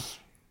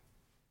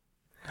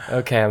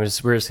Okay, we're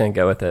just gonna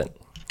go with it.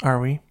 Are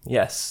we?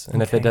 Yes,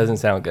 and if it doesn't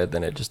sound good,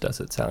 then it just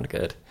doesn't sound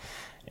good,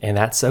 and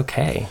that's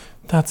okay.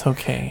 That's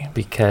okay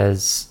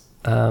because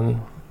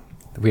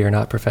we are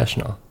not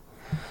professional.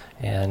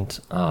 And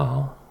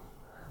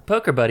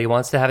Poker Buddy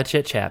wants to have a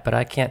chit chat, but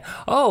I can't.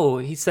 Oh,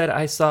 he said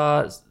I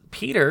saw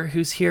Peter,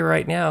 who's here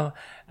right now,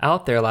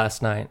 out there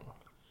last night.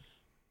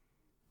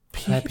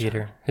 Hi,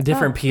 Peter. A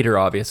different Peter,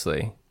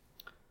 obviously.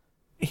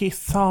 He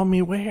saw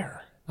me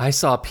where? I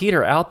saw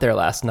Peter out there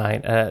last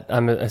night at,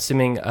 I'm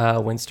assuming,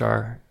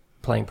 WinStar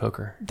playing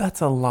poker. That's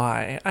a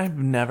lie. I've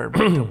never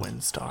been to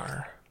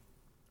WinStar.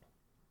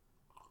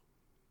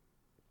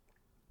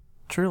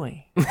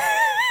 Truly.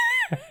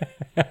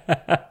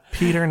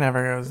 Peter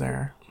never goes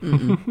there.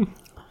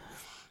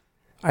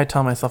 I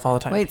tell myself all the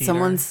time. Wait, Peter.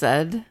 someone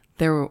said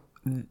there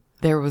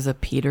was a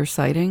Peter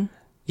sighting?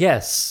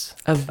 Yes.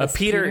 A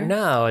Peter?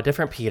 No, a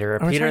different Peter.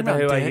 A Are we Peter talking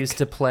who about I Dick? used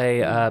to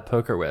play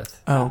poker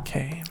with.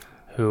 Okay.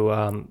 Who,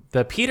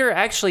 the Peter,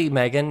 actually,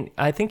 Megan,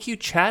 I think you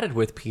chatted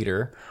with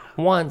Peter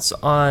once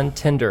on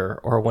Tinder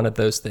or one of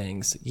those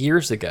things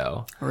years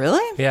ago.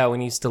 Really? Yeah,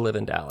 when you used to live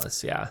in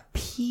Dallas, yeah.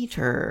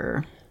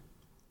 Peter.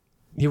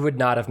 You would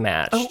not have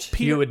matched. Oh,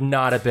 Peter. You would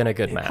not have been a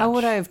good match. How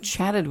would I have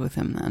chatted with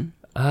him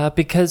then?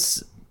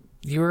 Because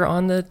you were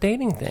on the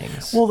dating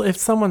things. Well, if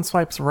someone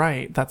swipes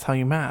right, that's how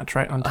you match,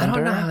 right? On I Tinder.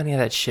 don't know how any of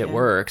that shit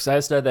works. I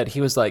just know that he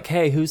was like,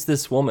 hey, who's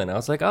this woman? I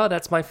was like, oh,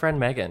 that's my friend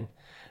Megan.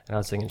 And I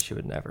was thinking she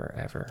would never,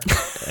 ever,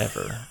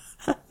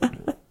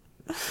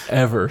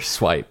 ever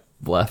swipe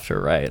left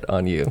or right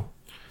on you.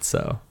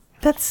 So.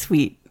 That's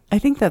sweet. I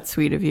think that's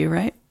sweet of you,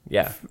 right?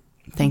 Yeah.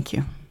 Thank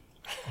you.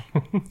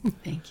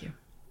 Thank you.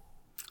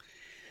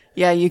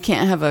 Yeah, you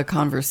can't have a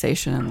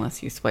conversation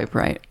unless you swipe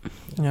right.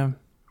 Yeah.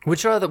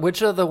 Which are the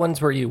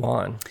ones were you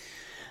on?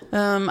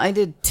 I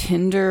did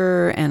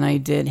Tinder and I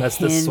did That's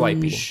Hinge. the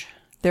swipey.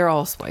 They're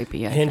all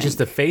swipey, I Hinge think. is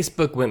the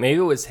Facebook one. Maybe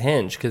it was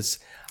Hinge because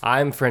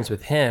I'm friends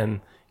with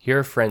him.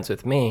 You're friends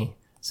with me.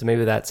 So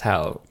maybe that's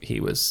how he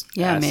was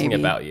asking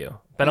maybe. about you.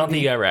 But I don't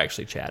think you ever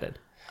actually chatted.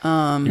 You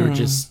were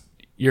just,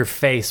 your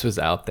face was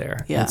out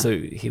there. Yeah. And so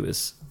he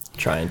was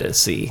trying to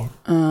see.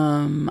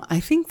 I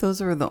think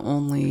those are the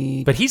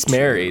only... But he's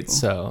married,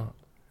 so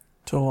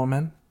To a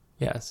woman.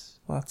 yes.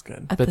 Well, that's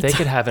good. At But the they ti-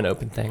 could have an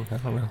open thing. I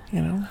don't know.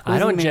 You know. I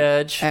don't he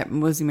judge.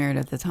 Was he married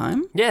at the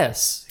time?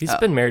 Yes. He's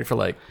been married for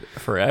like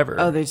forever.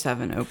 Oh, they just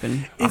have an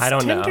open... Is I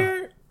don't know.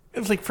 Tinder,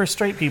 it's like for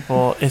straight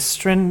people, is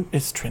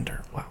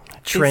Trinder. Wow.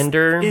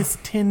 Trender? Is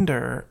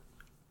Tinder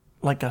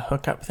like a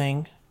hookup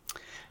thing?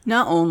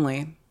 Not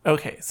only.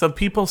 Okay, so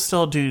people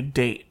still do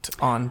date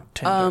on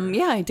Tinder.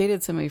 Yeah, I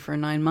dated somebody for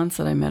 9 months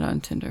that I met on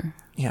Tinder.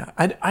 Yeah,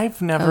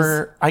 I've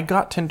never. I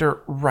got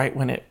Tinder right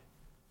when it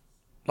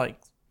like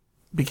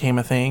became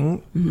a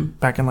thing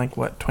back in like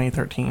what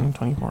 2013,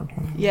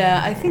 2014.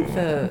 Yeah, I think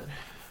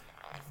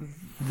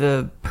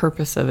the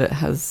purpose of it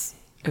has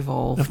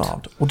evolved.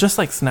 Well, just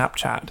like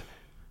Snapchat.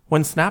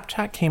 When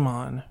Snapchat came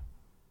on,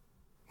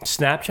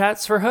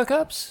 Snapchats for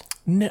hookups?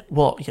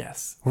 well,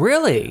 yes.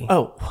 Really?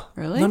 Oh,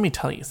 Really? let me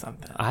tell you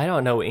something. I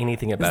don't know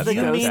anything about the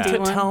You mean ghosty to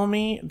one? tell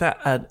me that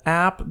an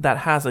app that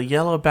has a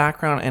yellow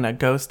background and a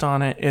ghost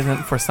on it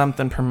isn't for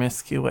something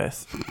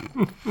promiscuous?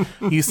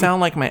 You sound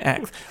like my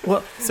ex.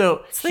 Well,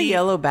 so It's the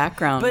yellow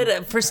background.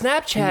 But for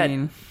Snapchat, I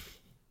mean,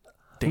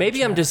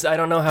 maybe I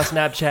don't know how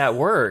Snapchat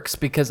works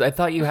because I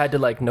thought you had to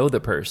like know the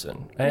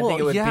person. I didn't think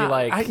it would be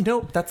like,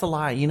 no, that's a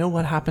lie. You know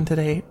what happened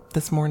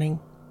this morning?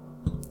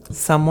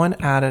 Someone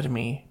added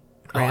me.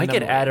 I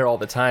get added all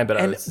the time, but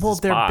And it's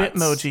their bots.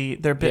 Bitmoji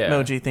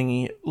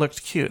thingy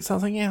looked cute. So I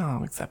was like, yeah,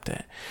 I'll accept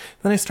it.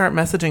 Then I start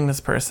messaging this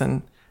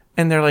person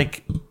and they're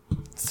like,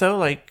 so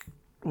like,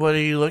 what are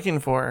you looking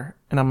for?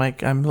 And I'm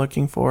like, I'm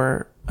looking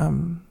for,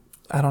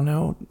 I don't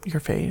know, your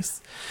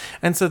face.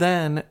 And so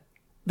then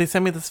they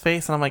send me this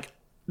face and I'm like,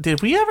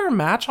 did we ever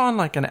match on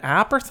like an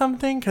app or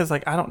something? Cause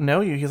like, I don't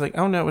know you. He's like,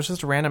 oh no, it was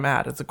just a random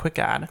ad. It's a quick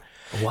ad.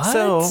 What?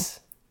 So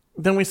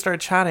then we started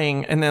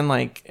chatting and then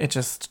like, it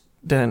just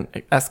didn't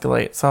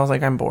escalate. So I was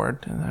like, I'm bored.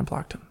 And I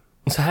blocked him.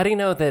 So how do you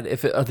know that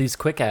if it are these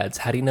quick ads,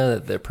 how do you know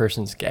that the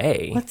person's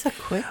gay? what's a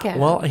quick ad?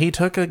 Well, he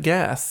took a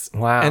guess.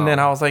 Wow. And then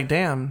I was like,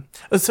 damn.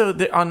 So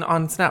on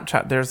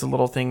Snapchat, there's a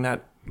little thing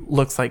that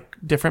looks like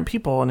different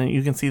people and then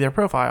you can see their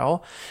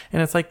profile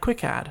and it's like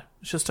quick ad.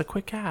 It's just a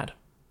quick ad.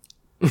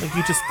 Like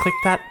you just click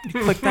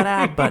that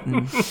ad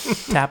button,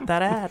 tap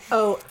that ad.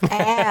 Oh,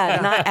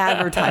 ad, not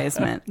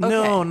advertisement. Okay.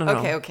 No.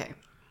 Okay.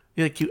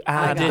 Like you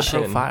add a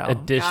Addition. profile.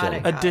 Addition. Got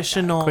it.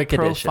 Additional Quick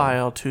addition.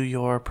 profile to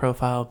your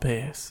profile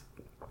base.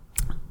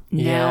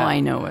 Now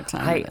I know what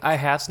time it is. I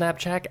have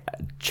Snapchat.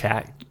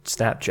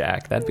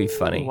 That'd be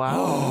funny.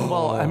 Wow.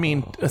 Well, I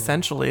mean,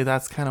 essentially,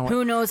 that's kind of what.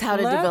 Who knows how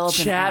to develop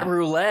an Chat app?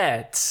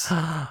 roulette.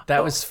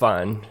 That was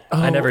fun.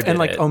 I never did and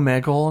like it.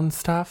 Omegle and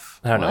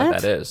stuff. I don't know What?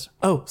 what that is.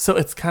 Oh, so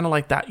it's kind of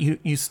like that.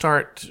 You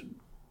start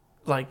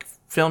like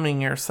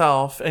filming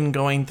yourself and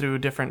going through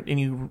different, and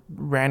you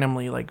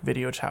randomly like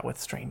video chat with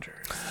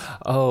strangers.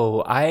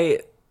 Oh,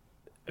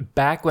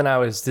 back when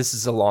this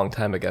is a long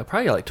time ago,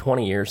 probably like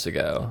 20 years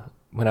ago,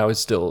 when I was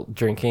still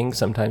drinking,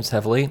 sometimes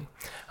heavily,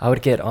 I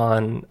would get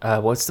on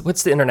what's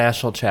the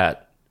international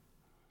chat?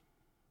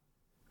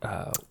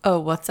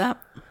 WhatsApp?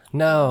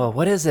 No,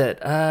 what is it?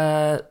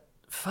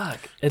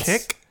 Fuck. It's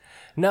Kick?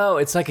 No,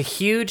 it's like a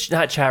huge,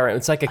 not chat room.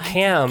 It's like a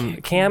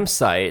cam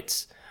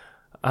site.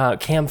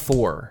 Cam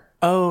 4.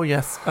 Oh,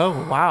 yes.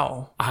 Oh,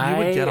 wow. You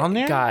would get on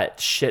there? I got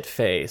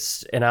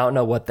shit-faced, and I don't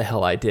know what the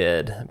hell I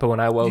did. But when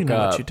I woke You know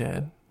up, what you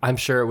did. I'm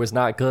sure it was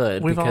not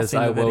good We've all because seen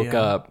I the woke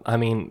video. up. I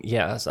mean,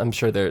 yes, I'm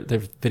sure there's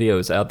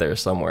videos out there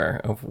somewhere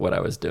of what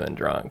I was doing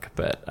drunk.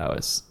 But I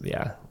was,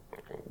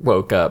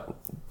 woke up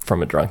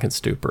from a drunken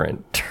stupor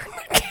and turned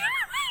the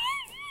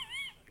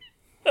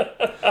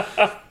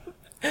camera.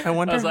 I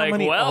wonder was how like,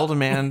 many well. old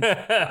men.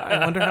 I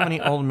wonder how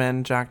many old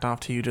men jacked off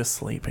to you just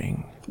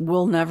sleeping.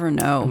 We'll never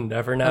know.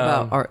 Never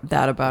know. About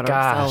Gosh,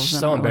 ourselves.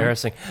 so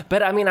embarrassing.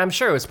 But I mean, I'm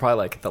sure it was probably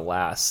like the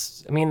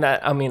last.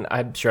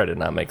 I'm sure I did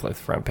not make like the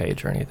front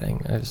page or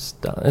anything. I was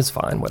done. It's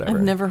fine, whatever.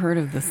 I've never heard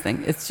of this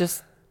thing. It's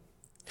just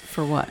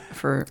for what?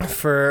 For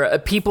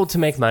people to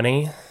make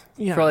money.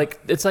 Yeah. For like,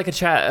 it's like a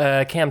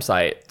chat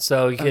campsite.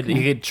 So you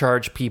could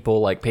charge people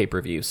like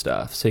pay-per-view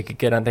stuff. So you could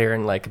get on there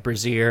and like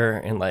brassiere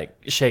and like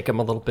shake them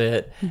a little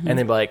bit, and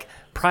then be like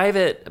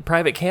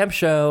private camp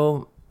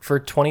show for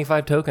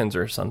 25 tokens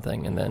or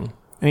something, and then.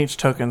 And each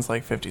token's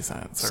like 50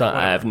 cents. Or So I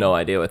whatever. have no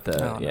idea what the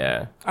No.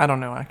 yeah. I don't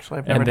know, actually.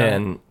 I've never And done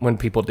then when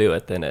people do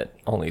it, then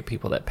only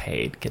people that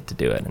paid get to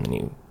do it, and then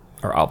you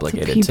are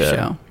obligated peep to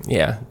show.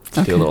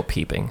 do a little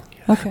peeping.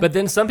 Okay. But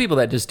then some people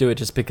that just do it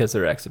just because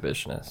they're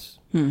exhibitionists,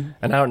 and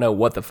I don't know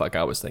what the fuck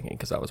I was thinking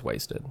because I was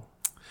wasted.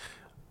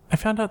 I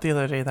found out the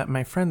other day that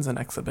my friend's an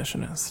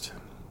exhibitionist.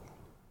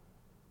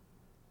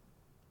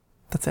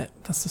 That's it.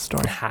 That's the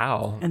story.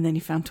 How? and then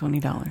you found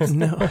 $20.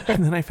 No.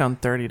 And then I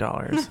found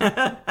 $30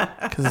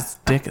 because his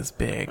dick is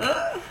big.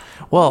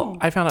 Well,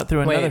 I found out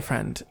through another Wait.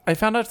 friend. I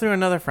found out through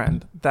another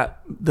friend that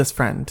this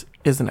friend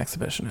is an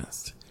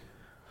exhibitionist.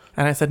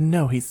 And I said,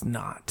 no, he's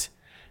not.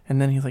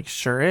 And then he's like,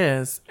 sure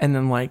is. And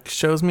then like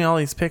shows me all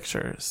these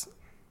pictures.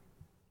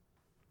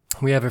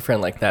 We have a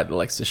friend like that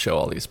likes to show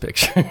all these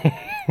pictures.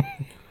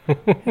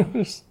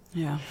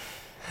 Yeah.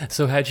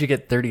 So how'd you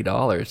get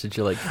 $30? Did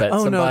you like bet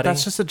Oh somebody? no,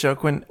 that's just a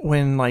joke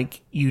when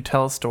like you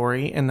tell a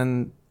story and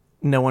then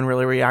no one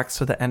really reacts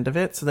to the end of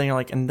it. So then you're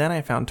like, and then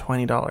I found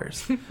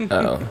 $20.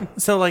 Oh.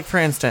 So like for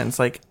instance,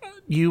 like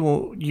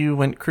you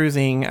went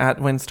cruising at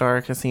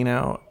Windstar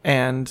Casino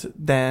and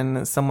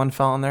then someone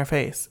fell on their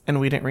face and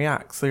we didn't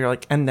react. So you're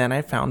like, and then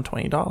I found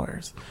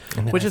 $20,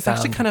 which I is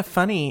actually found kind of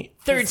funny.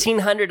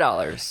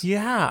 $1,300.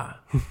 Yeah.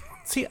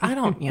 See,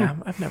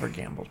 I've never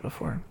gambled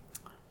before.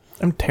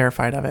 I'm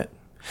terrified of it.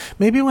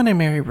 Maybe when I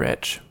marry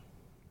rich.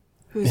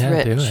 Who's Yeah,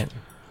 rich? do it.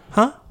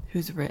 Huh?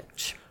 Who's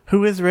rich?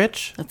 Who is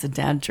rich? That's a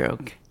dad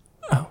joke.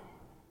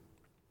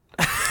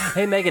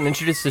 Hey, Megan,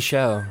 introduce the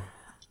show.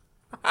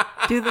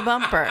 Do the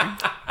bumper.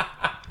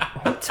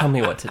 Tell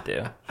me what to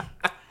do.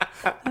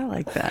 I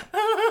like that.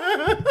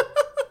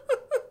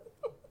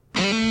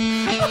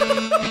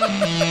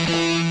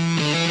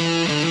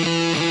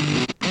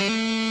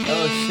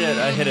 Oh shit,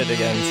 I hit it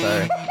again,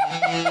 sorry.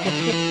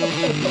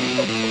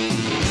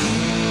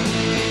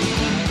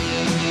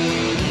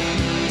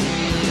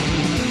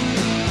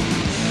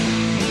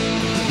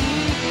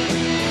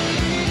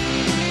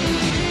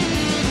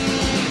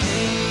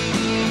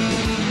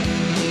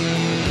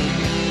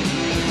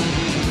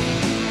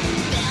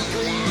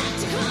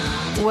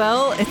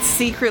 Well, it's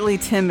secretly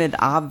timid,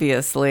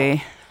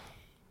 obviously,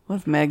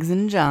 with Megs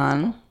and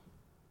John.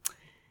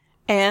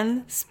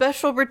 And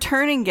special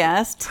returning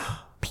guest,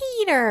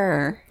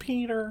 Peter.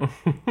 Peter.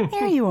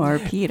 There you are,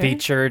 Peter.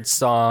 Featured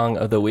song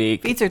of the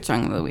week Featured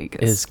song of the week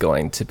is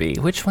going to be,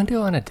 which one do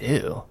I want to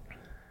do?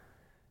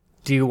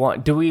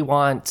 Do we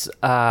want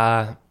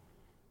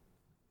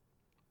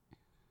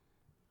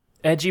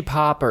edgy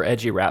pop or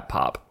edgy rap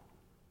pop?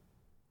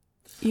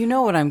 You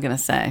know what I'm going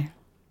to say.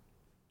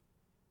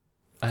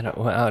 I don't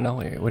know.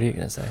 What are you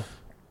going to say?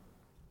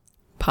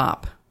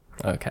 Pop.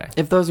 Okay.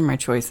 If those are my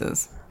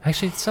choices.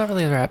 Actually, it's not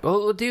really rap.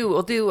 We'll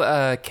do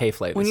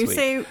K-Flay When this you week.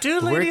 say, Do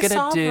we're Lady gonna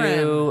Sovereign.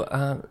 do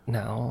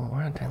no,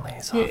 we're not doing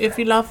Lady Sovereign. If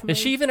you love me, Is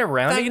she even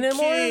around thank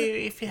anymore? you.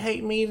 If you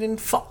hate me, then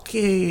fuck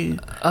you.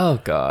 Oh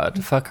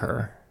God, fuck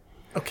her.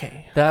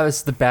 Okay. That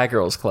was the Bad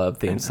Girls Club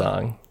theme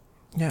song.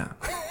 Yeah.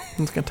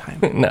 It's a good time.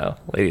 No,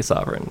 Lady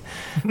Sovereign.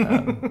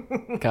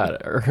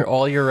 God, are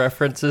all your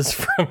references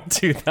from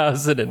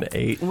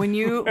 2008? when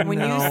you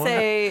No.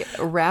 say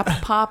rap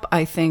pop,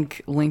 I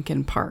think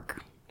Linkin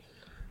Park.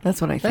 That's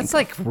what I think. That's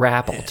like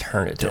rap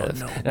alternative.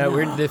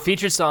 The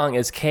featured song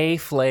is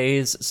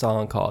K-Flay's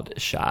song called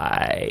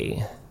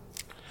Shy.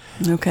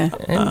 Okay.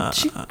 And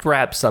she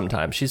raps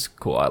sometimes. She's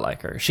cool. I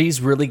like her.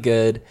 She's really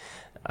good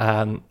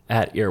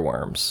at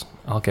earworms.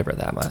 I'll give her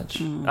that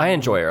much. I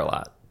enjoy her a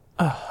lot.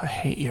 Oh, I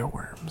hate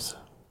earworms.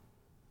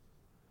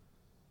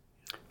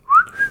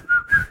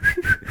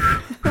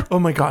 Oh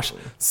my gosh.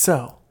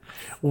 So,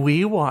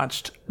 we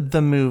watched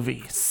the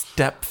movie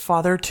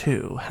Stepfather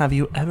 2. Have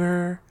you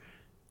ever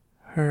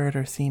heard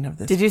or seen of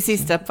this. Did you see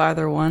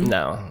Stepfather 1?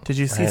 No. Did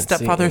you see I hadn't seen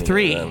Stepfather any of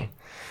 3? them.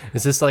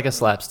 Is this like a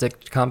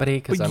slapstick comedy?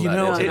 Because Well, I'm you not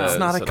know, into it's those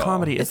not a at all.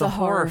 comedy. It's a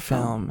horror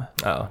film.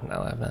 Oh,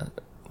 no, I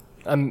haven't.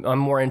 I'm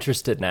more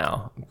interested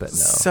now, but no.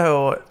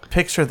 So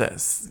picture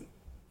this.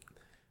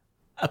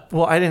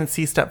 Well, I didn't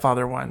see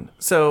Stepfather 1.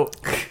 So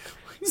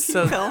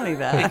Tell me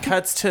that. it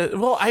cuts to,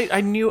 well,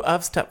 I knew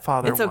of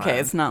Stepfather 1. It's okay.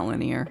 It's not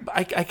linear.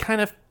 I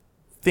kind of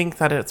think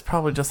that it's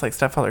probably just like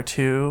Stepfather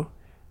 2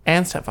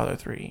 and Stepfather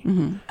 3.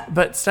 Mm-hmm.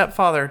 But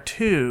Stepfather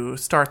 2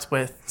 starts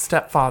with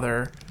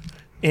Stepfather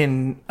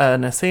in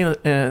an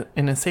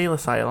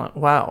asylum.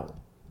 Wow.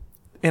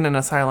 In an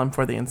asylum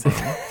for the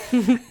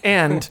insane.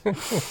 And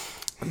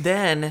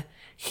then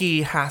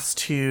he has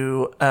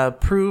to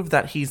prove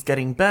that he's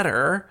getting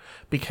better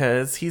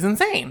because he's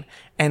insane.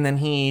 And then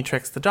he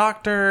tricks the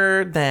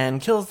doctor, then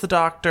kills the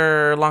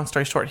doctor. Long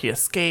story short, he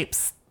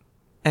escapes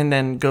and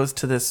then goes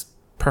to this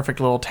perfect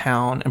little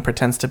town and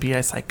pretends to be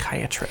a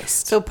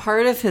psychiatrist. So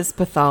part of his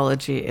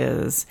pathology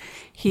is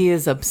he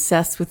is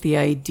obsessed with the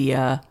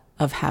idea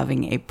of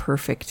having a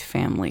perfect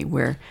family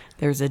where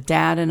there's a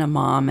dad and a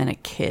mom and a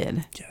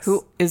kid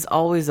who is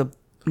always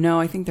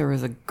I think there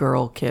was a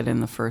girl kid in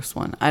the first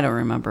one. I don't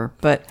remember,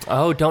 but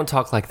Oh, don't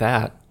talk like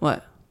that.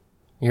 what?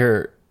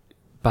 You're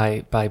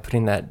by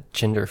putting that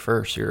gender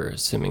first, you're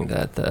assuming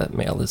that the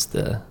male is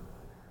the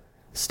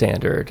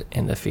standard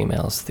and the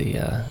female's the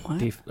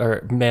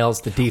or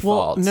male's the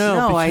default. No,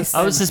 No, I because, said-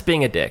 I was just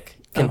being a dick.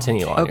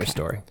 Continue on your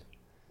story.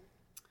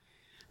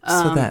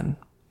 so then.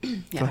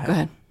 Yeah, go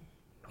ahead.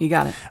 You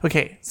got it.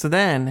 Okay, so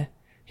then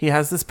he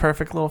has this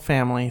perfect little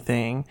family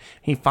thing.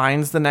 He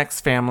finds the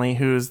next family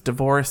who's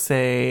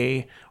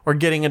divorcee or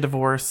getting a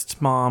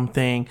divorced mom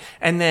thing.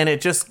 And then it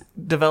just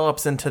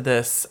develops into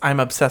this, I'm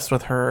obsessed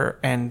with her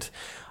and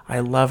I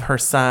love her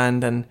son.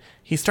 Then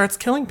he starts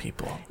killing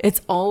people.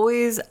 It's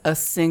always a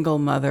single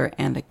mother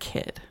and a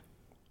kid.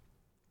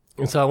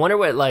 And so I wonder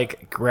what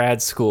like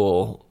grad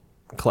school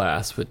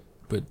class would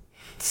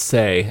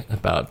say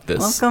about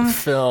this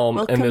film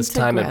welcome and this to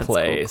time and grad school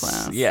place.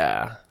 class.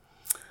 Yeah.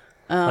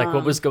 Like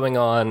what was going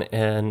on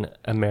in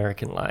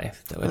American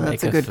life that would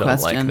make that's a a good film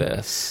question. like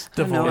this? I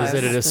don't know. Is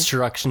it a I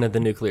destruction of the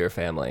nuclear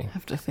family?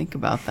 have to think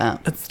about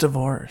that. It's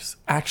divorce.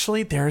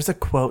 Actually, there's a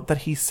quote that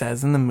he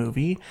says in the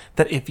movie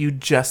that if you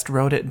just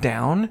wrote it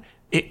down,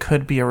 it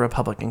could be a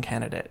Republican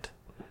candidate.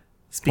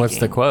 Speaking. What's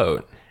the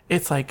quote?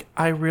 It's like,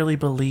 I really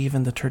believe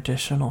in the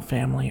traditional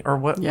family. Or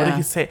what did Yeah.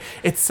 he say?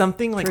 It's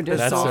something like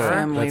Traditional bizarre.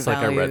 family that's like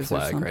a red values or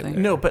flag right something.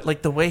 there. No, but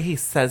like the way he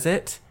says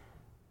it,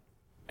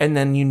 and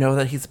then you know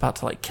that he's about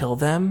to like kill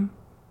them.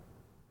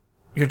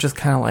 You're just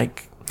kind of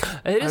like,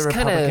 It are is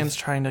kind Republicans of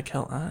trying to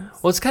kill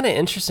us? well. It's kind of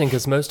interesting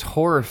because most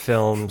horror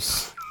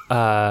films,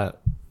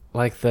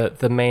 like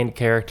the main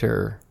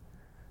character,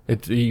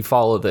 you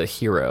follow the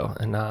hero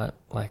and not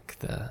like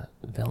the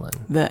villain.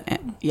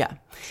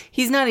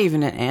 He's not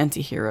even an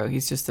anti-hero.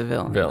 He's just a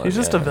villain. He's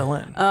just yeah. a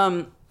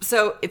villain.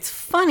 So it's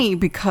funny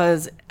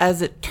because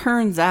as it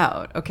turns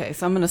out, okay,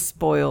 so I'm going to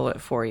spoil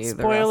it for you.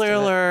 Spoiler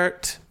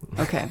alert.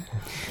 Okay.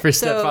 For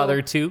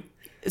Stepfather 2.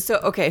 So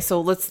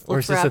let's Or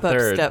is this wrap the up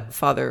third?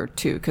 Stepfather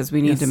 2 because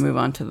we need to move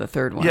on to the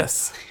third one.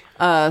 Yes.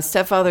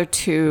 Stepfather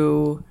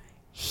 2,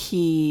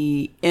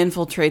 he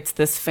infiltrates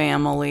this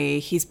family.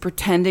 He's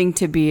pretending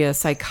to be a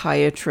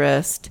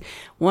psychiatrist.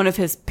 One of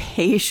his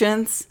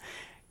patients,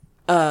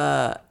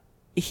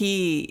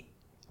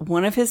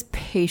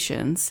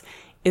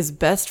 is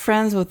best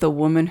friends with the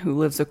woman who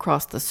lives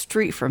across the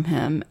street from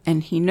him,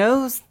 and he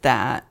knows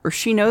that, or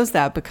she knows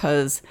that,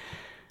 because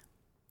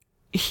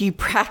he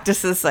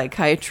practices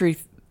psychiatry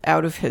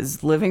out of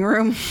his living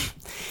room.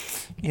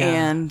 Yeah.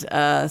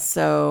 And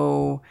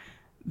so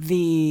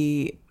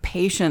the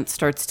patient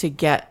starts to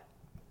get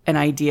an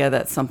idea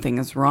that something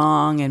is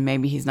wrong and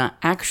maybe he's not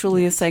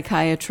actually a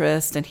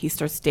psychiatrist, and he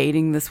starts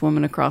dating this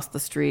woman across the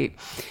street,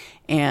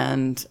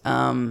 and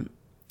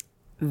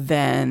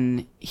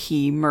then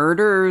he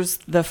murders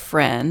the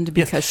friend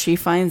because she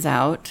finds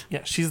out.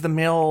 Yeah, she's the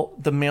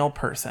male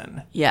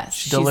person. Yes,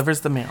 She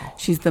delivers the mail.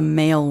 She's the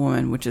male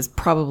woman, which is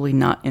probably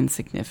not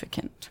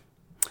insignificant.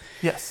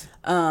 Yes.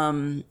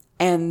 And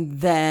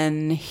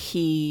then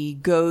he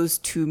goes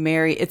to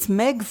marry. It's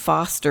Meg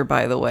Foster,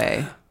 by the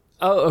way.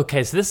 Oh,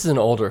 okay. So this is an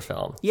older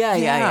film.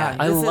 Yeah.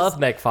 I This love is-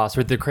 Meg Foster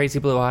with the crazy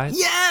blue eyes.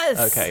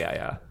 Yes. Okay,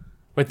 yeah.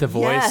 With the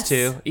voice Yes.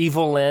 too.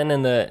 Evil Lynn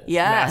and the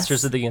Yes.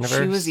 Masters of the Universe.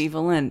 She was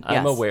Evelyn. Yes.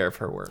 I'm aware of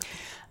her work.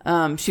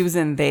 She was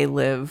in They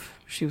Live.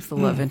 She was the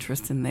love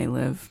interest in They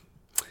Live.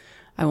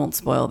 I won't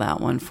spoil that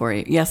one for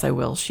you. Yes, I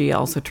will. She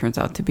also turns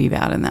out to be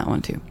bad in that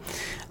one too.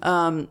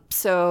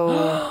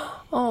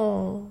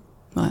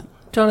 What?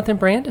 Jonathan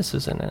Brandis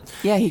is in it.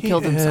 Yeah, he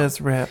killed himself.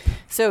 His rip.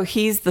 So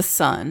he's the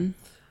son.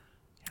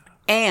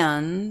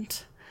 And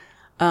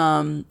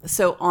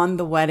so on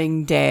the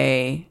wedding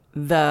day,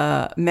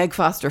 the Meg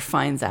Foster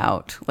finds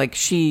out. Like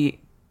she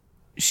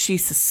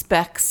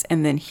suspects,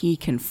 and then he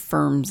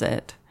confirms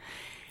it.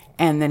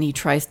 And then he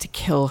tries to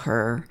kill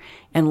her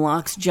and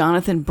locks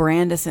Jonathan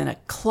Brandis in a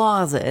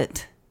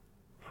closet.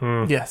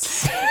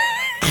 Yes.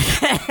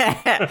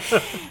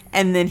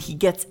 And then he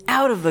gets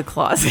out of the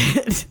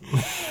closet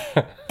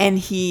and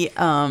he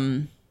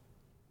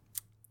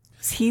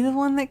is he the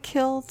one that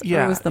killed?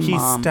 Yeah, or was the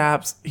mom?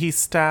 He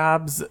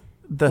stabs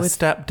the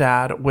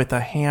stepdad with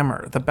a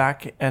hammer, the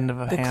back end of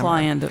a The hammer.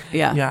 client.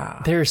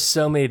 Yeah. There's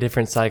so many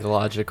different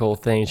psychological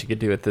things you could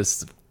do with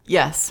this.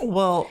 Yes.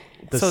 Well,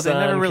 The so they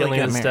son never really killing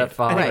get the married.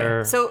 stepfather.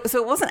 Right. So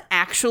it wasn't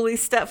actually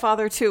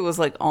Stepfather 2. It was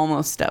like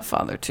almost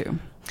Stepfather 2.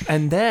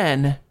 And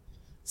then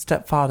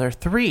Stepfather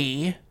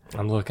 3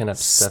 I'm looking up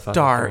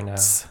Stepfather 3 now.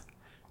 starts,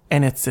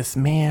 and it's this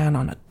man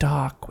on a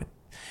dock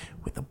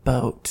with a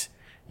boat.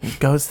 He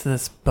goes to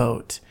this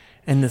boat,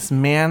 and this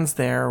man's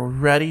there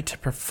ready to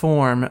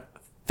perform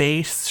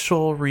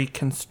facial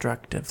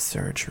reconstructive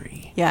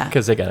surgery. Yeah.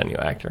 Because they got a new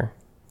actor.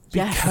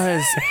 Yes.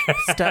 Because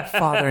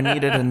stepfather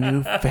needed a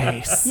new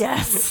face.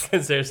 Yes.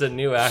 Because there's a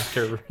new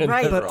actor.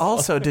 Right. But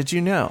also, did you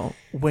know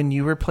when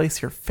you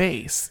replace your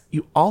face,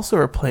 you also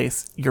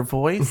replace your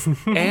voice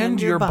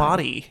and your your body.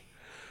 body?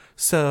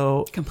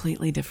 So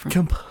Completely different.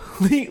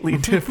 completely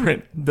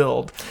different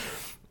build.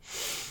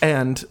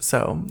 And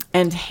so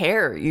And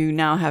hair. You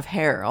now have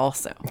hair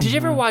also. Did you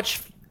ever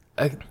watch?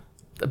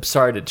 I'm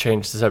sorry to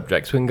change the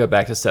subject. So we can go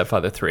back to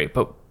Stepfather 3,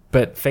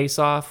 but Face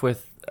Off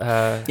with.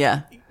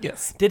 Yeah.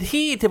 yes,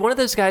 Did one of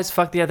those guys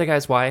fuck the other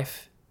guy's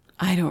wife?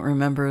 I don't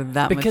remember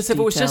that Because much if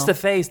it was just detail. the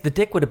face, the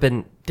dick would have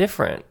been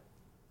different,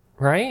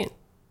 right?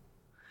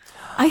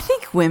 I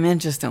think women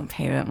just don't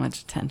pay that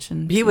much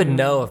attention. You would to-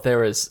 know if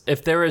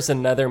there was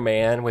another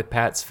man with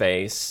Pat's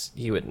face.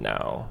 You would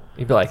know.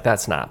 You'd be like,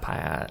 "That's not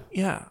Pat."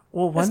 yeah.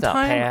 Well, one That's not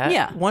time, Pat.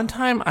 Yeah. one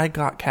time I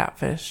got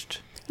catfished,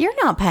 You're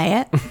not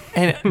Pat.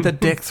 and the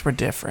dicks were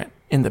different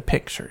in the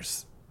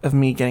pictures of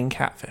me getting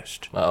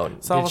catfished. Oh,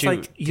 So I was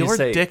like, did you your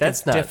say, dick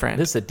That's is not, different.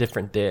 This is a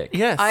different dick.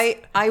 Yes,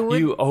 I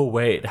would. Oh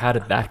wait, how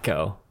did that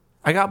go?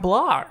 I got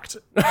blocked.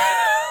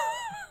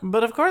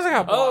 But of course I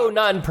got blocked. Oh,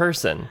 not in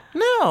person.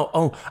 No.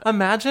 Oh,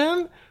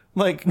 imagine.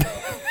 Like,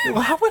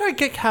 how would I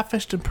get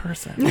catfished in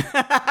person?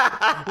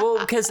 Well,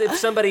 because if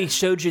somebody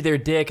showed you their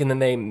dick and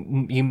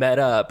then you met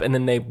up and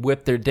then they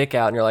whipped their dick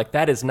out and you're like,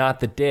 that is not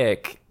the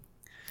dick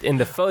in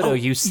the photo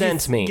you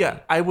sent me. Yeah,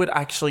 I would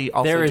actually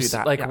also There do is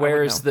that. like Yeah, I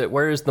would know.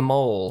 where's the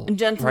mole?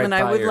 Gentlemen,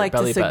 right I by would your like to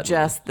belly button?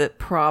 suggest that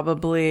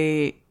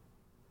probably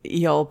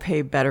y'all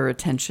pay better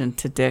attention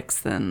to dicks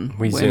than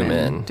We women zoom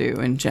in.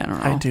 do in general.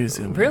 I do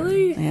zoom. in.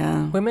 Really?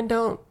 Yeah. Women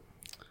don't.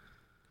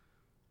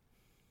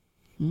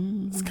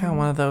 It's kind of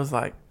one of those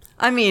like.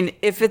 I mean,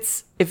 if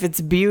it's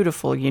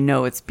beautiful, you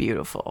know it's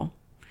beautiful,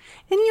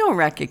 and you'll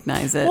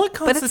recognize it. What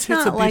but it's constitutes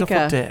not a beautiful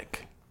like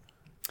dick?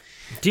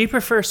 Do you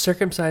prefer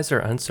circumcised or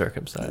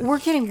uncircumcised? We're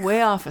getting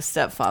way off of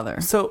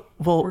Stepfather. So,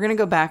 well, We're gonna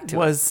go back to it.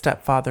 was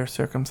stepfather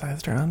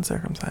circumcised or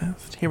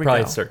uncircumcised? Here we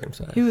Probably go.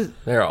 circumcised. He was-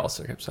 They're all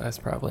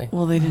circumcised, probably.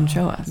 Well, they didn't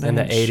show us. In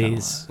the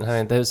didn't show 80s, I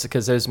mean,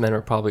 those men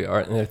were probably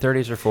in their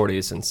 30s or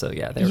 40s, and so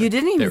yeah, You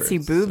didn't they even were- see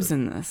boobs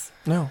in this.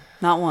 No,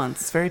 Not it's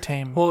once. very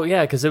tame. Well,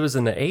 yeah, because it was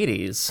in the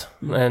 80s,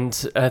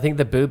 and I think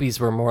the boobies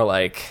were more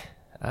like,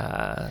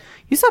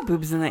 You saw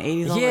boobs in the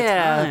 80s all the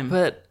yeah, time.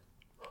 but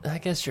I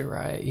guess you're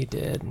right. You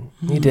did.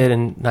 You did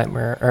in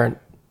Nightmare, or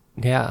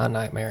yeah, on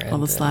Nightmare. All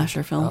the and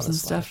slasher films all the and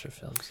stuff. slasher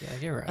films. Yeah,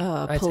 you're right.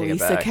 I take it Police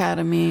back.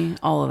 Academy,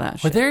 all of that Were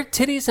shit. there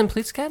titties in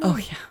Police Academy? Oh,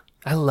 yeah.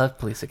 I love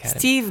Police Academy.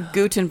 Steve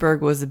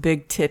Guttenberg was a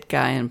big tit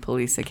guy in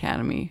Police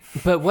Academy.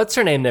 But what's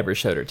her name never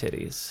showed her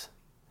titties?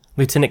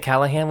 Lieutenant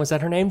Callahan, was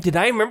that her name? Did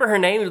I remember her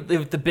name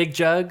with the big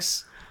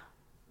jugs?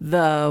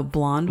 The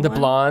blonde The one?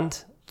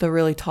 blonde? The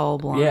really tall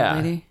blonde Yeah.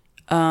 lady?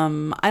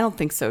 I don't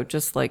think so.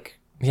 Just like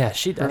Yeah,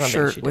 she I her don't think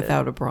shirt she did.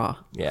 without a bra.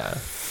 Yeah.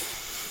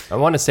 I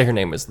want to say her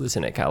name was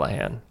Lieutenant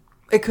Callahan.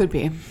 It could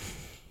be.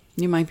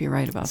 You might be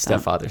right about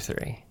Stepfather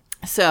 3.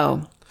 that.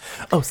 So,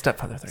 Oh,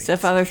 stepfather 3.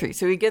 Stepfather 3.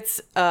 So he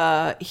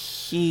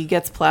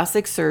gets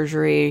plastic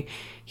surgery.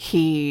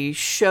 He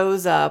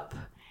shows up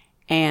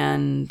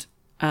and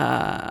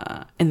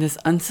in this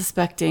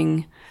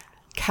unsuspecting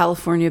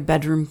California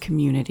bedroom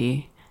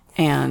community,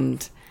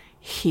 and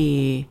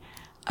he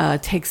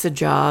takes a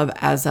job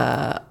as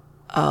a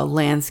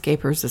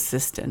landscaper's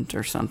assistant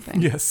or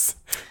something. Yes,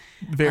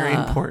 very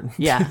important.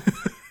 Yeah.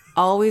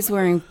 Always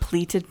wearing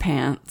pleated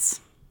pants.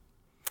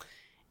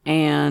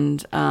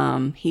 And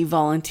he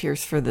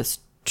volunteers for this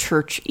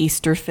church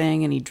Easter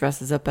thing, and he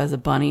dresses up as a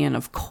bunny. And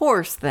of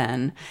course,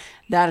 then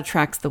that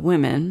attracts the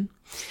women.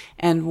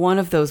 And one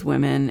of those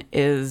women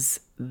is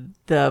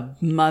the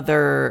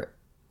mother,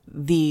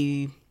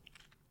 the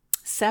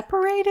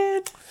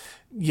separated,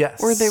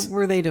 Yes. or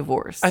were they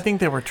divorced? I think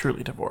they were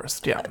truly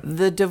divorced. Yeah.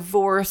 The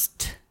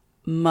divorced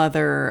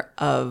mother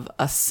of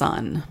a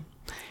son.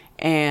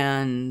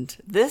 And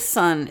this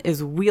son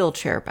is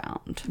wheelchair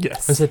bound.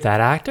 Yes. Was it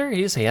that actor?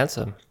 He's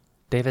handsome.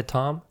 David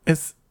Tom?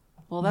 It's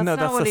Well, that's No, not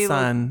that's what the he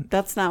son. looked.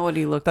 That's not what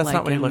he looked That's like.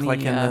 not what he looked like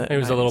in the. He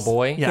was a little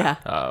boy? Yeah. Yeah.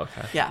 Oh,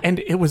 okay. Yeah. And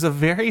it was a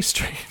very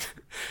strange.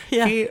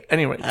 Yeah.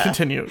 Anyway,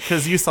 continue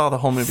because you saw the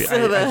whole movie. So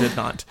I did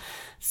not.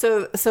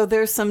 So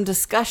there's some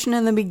discussion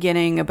in the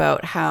beginning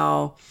about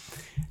how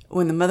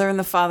when the mother and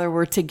the father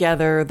were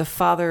together, the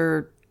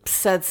father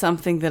said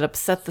something that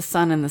upset the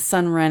son, and the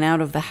son ran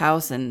out of the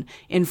house and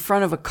in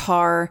front of a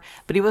car,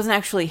 but he wasn't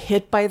actually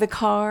hit by the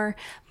car.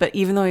 But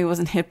even though he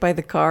wasn't hit by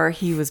the car,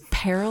 he was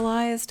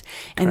paralyzed,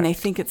 and they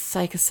think it's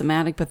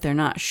psychosomatic, but they're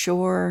not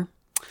sure.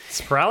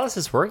 Does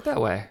paralysis work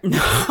that way?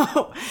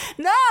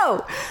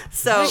 No.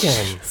 So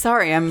Megan.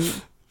 sorry, I'm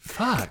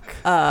Fuck.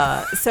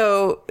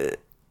 so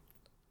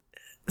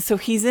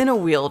he's in a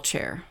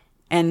wheelchair,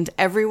 and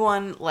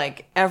everyone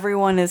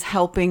is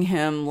helping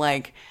him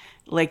like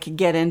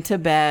get into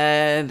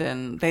bed,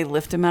 and they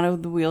lift him out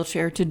of the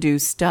wheelchair to do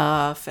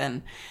stuff,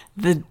 and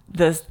the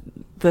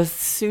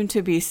soon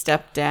to be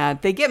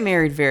stepdad, they get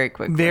married very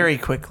quickly. Very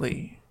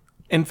quickly.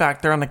 In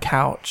fact, they're on the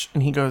couch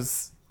and he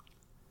goes,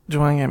 "Do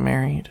you want to get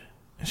married?"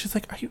 And she's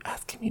like, "Are you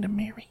asking me to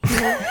marry you?"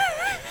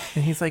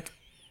 And he's like,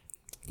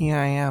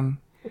 "Yeah, I am."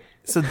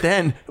 So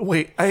then,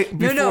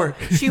 No,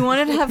 she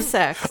wanted to have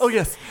sex. Oh,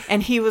 yes.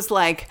 And he was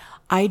like,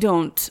 I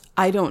don't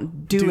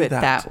do it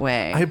that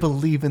way. I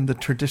believe in the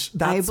tradition.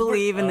 I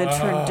believe in the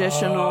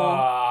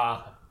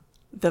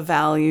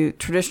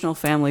traditional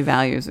family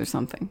values or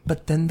something.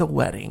 But then the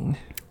wedding.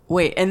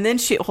 Wait, and then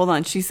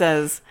she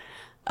says,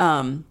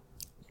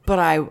 but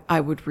I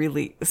would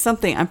really,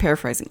 something, I'm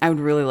paraphrasing, I would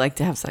really like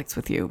to have sex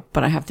with you,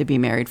 but I have to be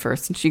married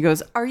first. And she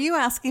goes, "Are you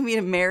asking me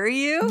to marry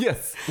you?"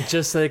 Yes.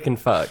 Just so they can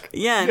fuck.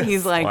 Yeah, and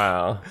he's like,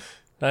 Wow.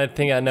 I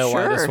think I know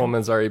why this Sure.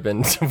 woman's already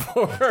been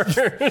divorced.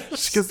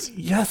 She goes,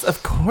 "Yes,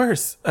 of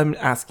course. I'm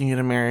asking you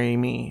to marry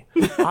me.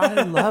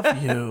 I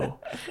love you."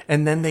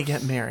 And then they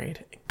get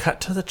married.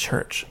 Cut to the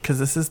church, because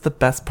this is the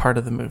best part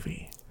of the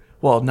movie.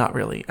 Well, not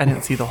really. I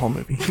didn't see the whole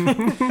movie.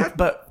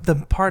 But the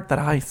part that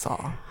I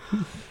saw,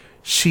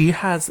 she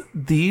has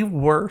the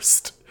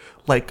worst,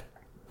 like,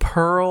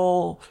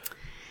 pearl...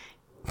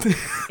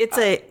 it's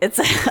a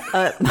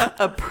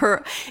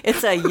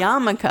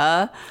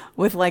yarmulke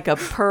with like a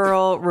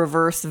pearl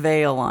reverse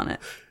veil on it,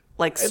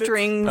 like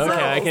strings. Okay, of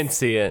I can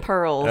see it.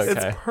 pearls. Okay.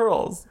 It's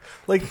pearls.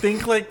 Like,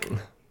 think like...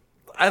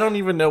 I don't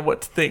even know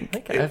what to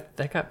think.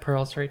 I got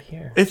pearls right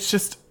here. It's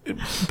just...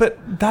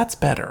 But that's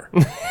better.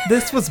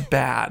 This was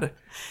bad.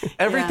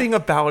 Everything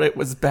about it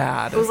was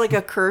bad. It was like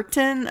a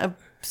curtain of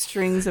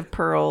strings of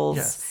pearls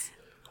Yes.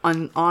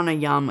 on a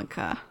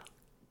yarmulke.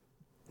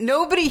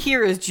 Nobody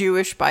here is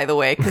Jewish, by the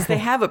way, because they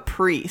have a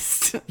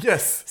priest.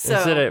 Yes.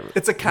 So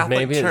It's a Catholic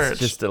maybe church. it's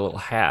just a little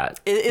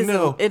hat. it is.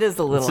 No. It is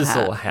a little It's just hat.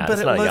 a little hat. But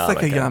It's it not looks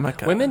like a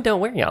yarmulke. Women don't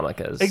wear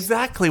yarmulkes.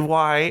 Exactly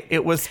why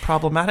it was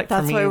problematic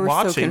That's for why me we're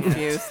watching. so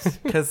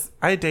confused. Because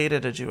I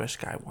dated a Jewish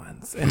guy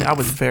once, and I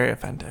was very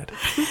offended.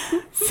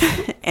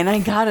 And I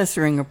got a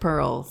string of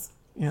pearls.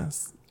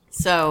 Yes.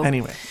 So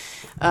Anyway.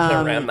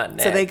 Around my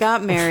neck. So they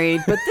got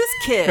married, but this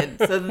kid,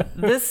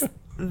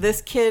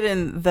 this kid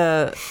and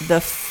the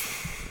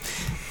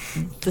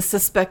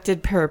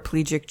suspected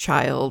paraplegic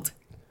child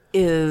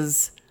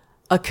is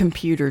a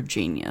computer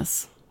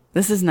genius.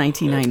 This is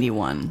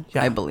 1991,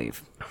 Yeah. I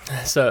believe.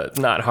 So it's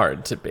not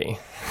hard to be.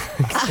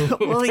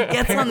 Well, he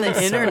gets on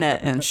the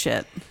internet and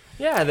shit.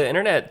 Yeah, the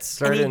internet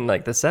started in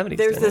like the 70s.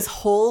 There's didn't this it?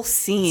 whole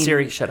scene.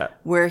 Siri, shut up.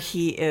 Where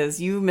he is.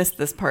 You missed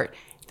this part.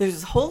 There's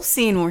this whole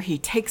scene where he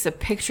takes a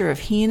picture of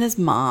he and his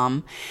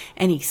mom,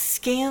 and he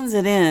scans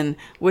it in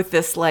with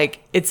this,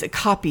 like, it's a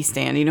copy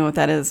stand. You know what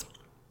that is?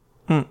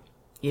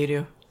 You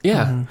do?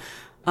 Yeah.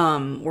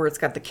 Where it's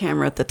got the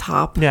camera at the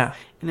top. Yeah.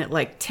 And it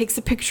like takes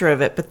a picture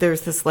of it, but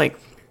there's this like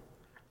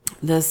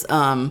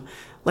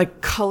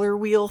color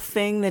wheel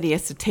thing that he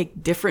has to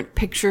take different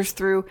pictures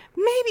through.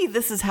 Maybe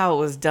this is how it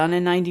was done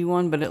in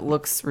 91, but it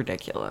looks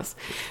ridiculous.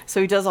 So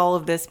he does all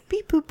of this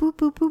beep boop boop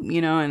boop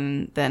boop,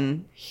 and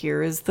then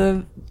here is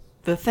the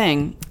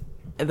thing,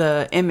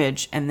 the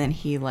image, and then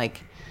he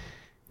like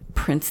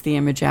prints the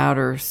image out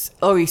he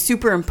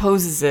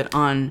superimposes it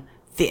on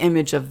the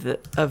image of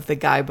the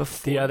guy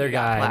before The other he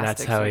got guy, and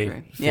that's plastic how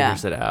surgery. he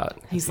figures it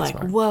out. He's like,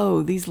 smart.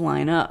 whoa, these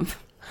line up.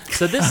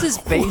 So this is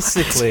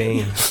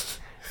basically...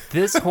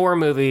 This horror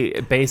movie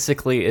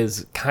basically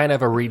is kind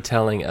of a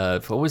retelling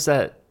of... What was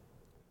that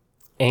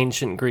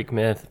ancient Greek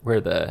myth where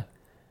the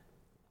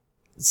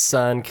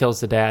son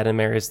kills the dad and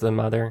marries the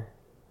mother?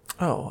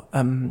 Oh,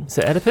 Is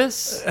it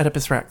Oedipus?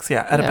 Oedipus Rex.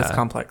 Yeah, Oedipus Yeah.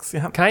 complex.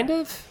 Yeah. Kind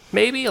of?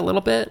 Maybe a little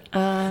bit?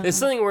 There's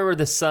something where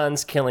the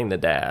son's killing the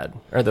dad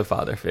or the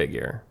father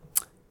figure.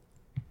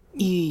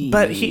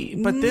 But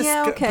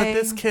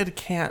this kid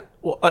can't.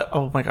 Well,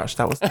 oh my gosh,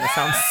 that was gonna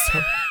sound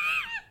so.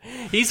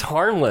 He's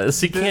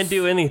harmless. He can't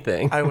do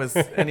anything.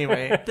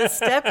 Anyway. The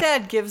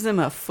stepdad gives him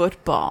a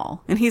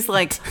football, and he's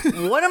like,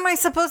 what am I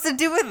supposed to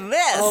do with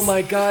this? Oh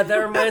my god, that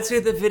reminds me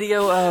of the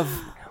video of...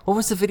 What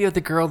was the video of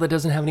the girl that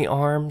doesn't have any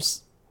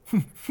arms?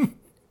 Do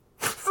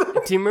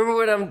you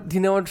remember do you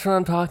know what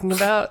I'm talking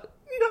about?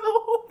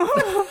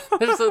 No.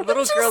 There's a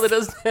little girl that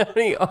doesn't have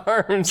any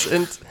arms,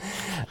 and...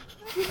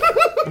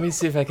 Let me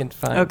see if I can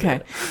find Okay,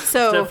 it.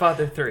 so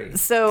Stepfather 3.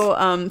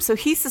 so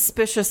he's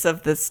suspicious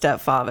of the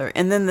stepfather,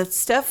 and then the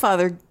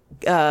stepfather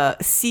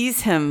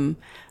sees him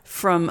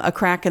from a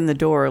crack in the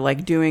door,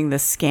 like doing the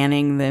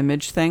scanning the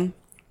image thing,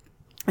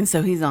 and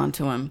so he's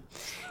onto him,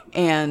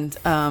 and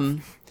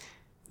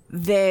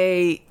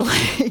they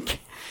like.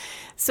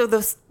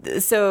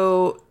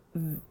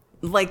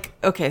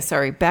 Okay,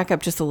 sorry, back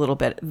up just a little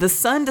bit. The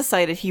son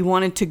decided he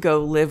wanted to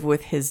go live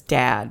with his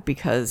dad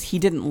because he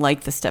didn't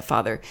like the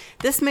stepfather.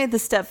 This made the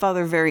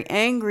stepfather very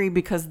angry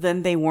because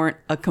then they weren't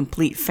a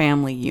complete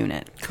family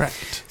unit.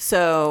 Correct.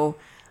 So,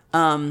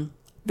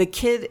 the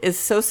kid is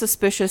so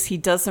suspicious, he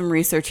does some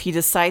research. He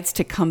decides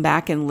to come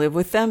back and live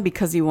with them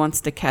because he wants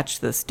to catch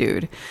this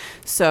dude.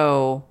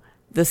 So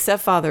the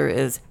stepfather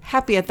is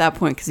happy at that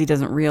point because he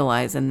doesn't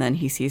realize, and then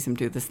he sees him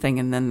do this thing,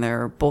 and then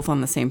they're both on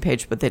the same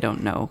page, but they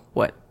don't know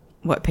what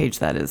page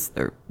that is.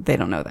 They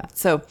don't know that.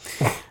 So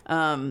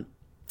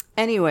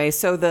anyway,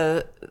 so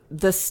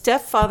the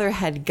stepfather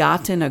had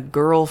gotten a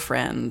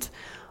girlfriend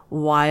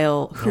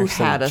who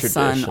had a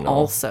son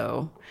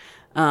also.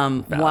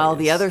 While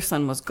the other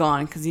son was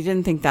gone, because he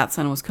didn't think that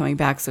son was coming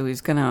back, so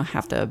he's going to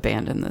have to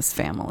abandon this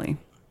family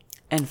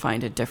and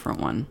find a different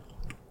one.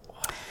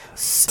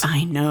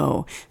 I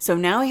know. So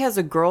now he has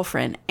a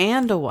girlfriend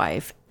and a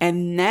wife,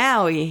 and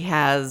now he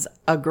has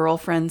a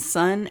girlfriend's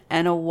son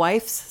and a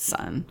wife's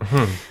son.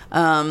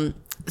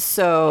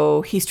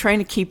 So he's trying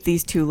to keep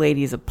these two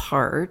ladies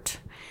apart,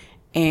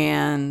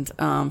 and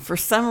for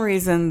some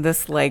reason,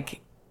 this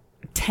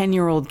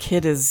 10-year-old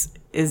kid is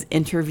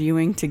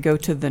interviewing to go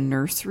to the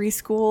nursery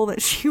school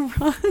that she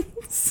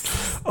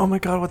runs. Oh my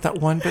God, with that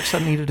one bitch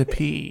that needed to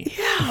pee.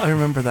 Yeah. I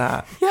remember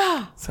that.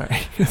 Yeah.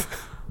 Sorry.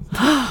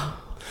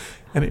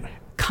 Anyway.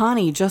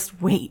 Connie,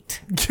 just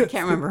wait. I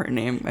can't remember her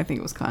name. I think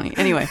it was Connie.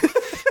 Anyway.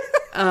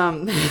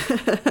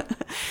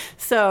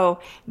 So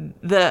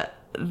the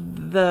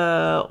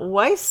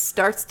wife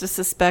starts to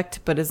suspect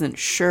but isn't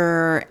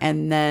sure,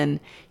 and then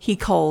he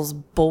calls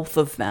both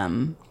of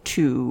them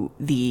to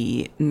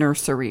the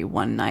nursery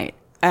one night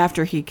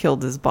after he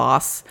killed his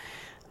boss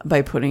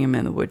by putting him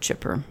in the wood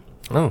chipper.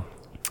 Oh.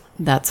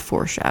 That's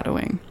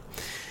foreshadowing.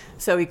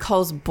 So he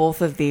calls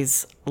both of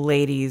these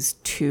ladies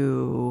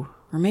to,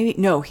 or maybe,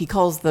 no, he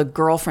calls the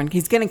girlfriend.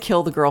 He's going to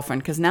kill the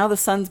girlfriend because now the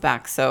son's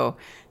back, so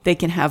they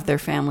can have their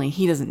family.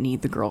 He doesn't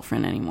need the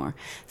girlfriend anymore.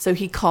 So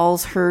he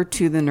calls her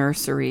to the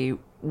nursery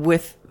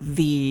with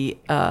the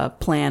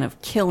plan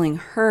of killing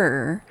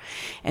her,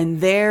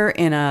 and they're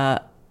in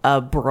a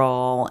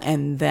brawl,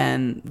 and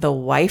then the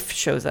wife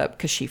shows up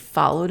because she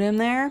followed him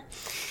there.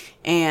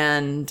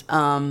 And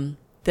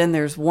then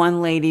there's one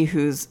lady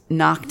who's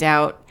knocked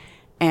out,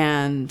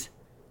 and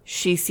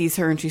she sees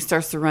her and she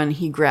starts to run.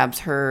 He grabs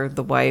her,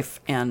 the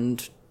wife,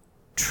 and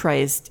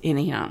he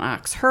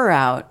knocks her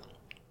out.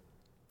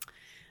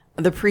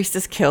 The priest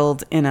is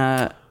killed in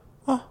a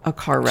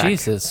car wreck.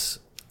 Jesus.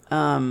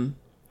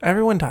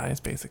 Everyone dies,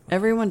 basically.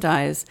 Everyone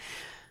dies.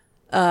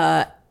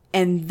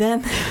 And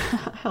then,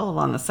 hold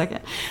on a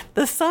second.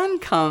 The son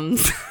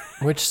comes.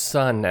 Which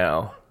son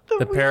now?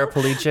 The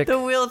paraplegic? The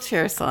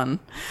wheelchair son.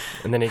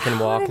 And then he can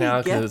How walk did he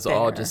now because get it's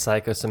all there? just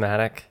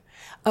psychosomatic.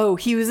 Oh,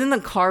 he was in the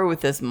car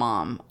with his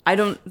mom.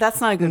 That's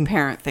not a good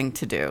parent thing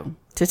to do,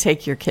 to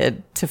take your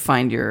kid to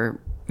find your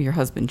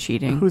husband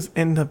cheating. Who's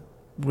in the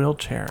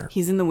wheelchair?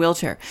 He's in the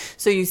wheelchair.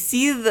 So you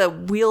see the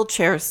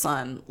wheelchair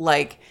son,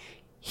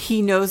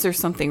 he knows there's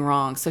something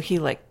wrong. So he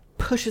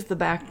pushes the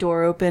back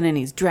door open and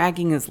he's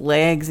dragging his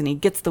legs and he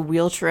gets the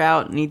wheelchair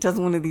out and he does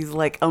one of these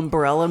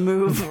umbrella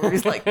moves where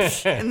he's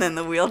and then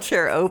the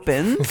wheelchair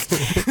opens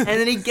and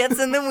then he gets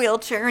in the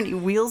wheelchair and he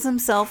wheels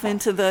himself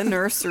into the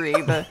nursery.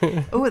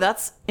 Oh,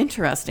 that's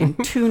interesting.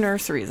 2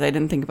 nurseries. I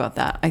didn't think about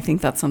that. I think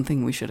that's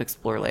something we should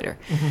explore later.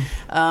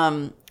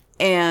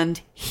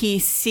 And he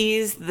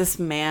sees this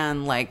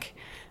man,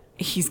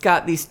 he's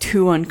got these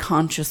 2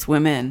 unconscious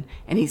women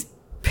and he's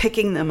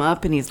picking them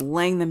up and he's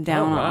laying them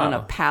down on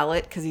a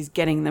pallet because he's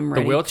getting them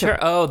ready. The wheelchair?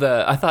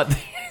 I thought...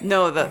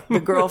 No,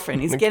 the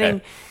girlfriend. He's getting...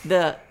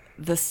 The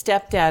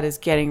stepdad is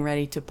getting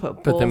ready to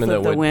put both them in of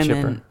the the wood women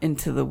chipper.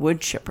 into the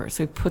wood chipper.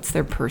 So he puts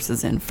their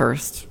purses in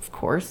first, of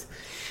course.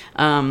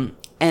 And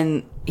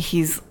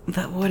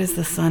what does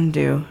the son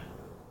do?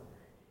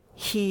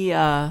 He...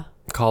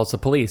 calls the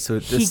police. So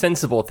it's a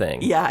sensible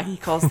thing. Yeah, he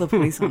calls the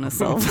police on his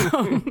cell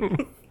phone.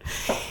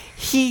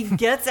 He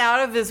gets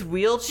out of his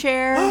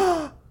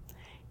wheelchair...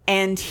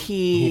 And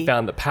he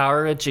found the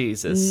power of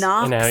Jesus,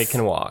 and now he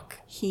can walk.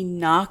 He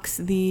knocks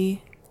the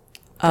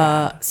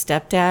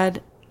stepdad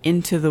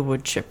into the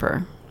wood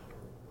chipper.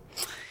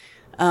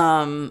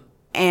 And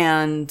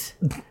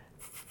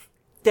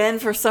then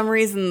for some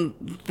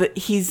reason,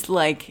 he's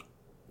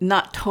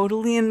not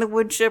totally in the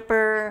wood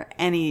chipper,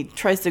 and he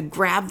tries to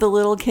grab the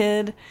little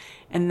kid,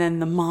 and then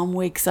the mom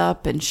wakes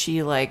up and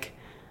she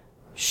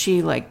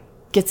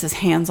gets his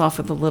hands off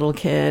of the little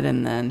kid,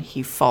 and then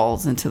he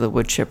falls into the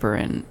wood chipper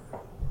and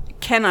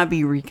cannot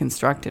be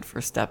reconstructed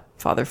for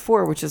Stepfather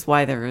 4, which is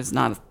why there is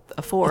not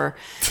a 4.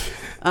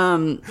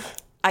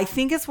 I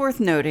think it's worth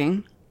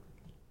noting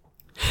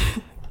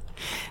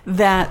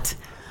that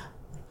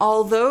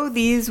although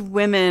these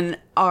women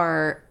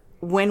are,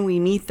 when we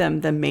meet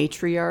them, the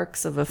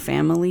matriarchs of a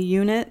family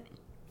unit,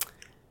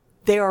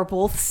 they are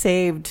both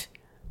saved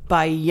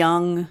by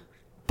young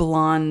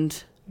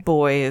blonde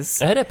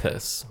boys.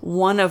 Oedipus.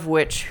 One of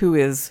which who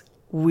is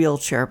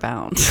wheelchair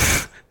bound.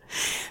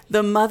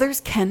 The mothers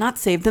cannot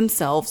save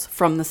themselves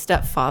from the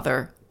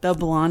stepfather. The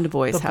blonde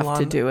boys have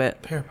to do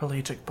it.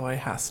 Paraplegic boy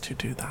has to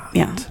do that.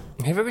 Yeah.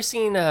 Have you ever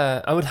seen?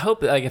 I would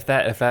hope like if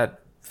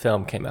that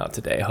film came out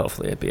today,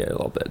 hopefully it'd be a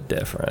little bit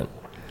different.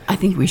 I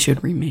think we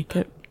should remake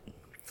it.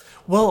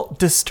 Well,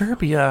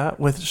 Disturbia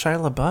with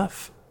Shia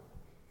LaBeouf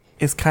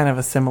is kind of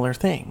a similar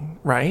thing,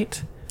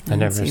 right? I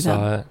never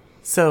saw it.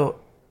 So,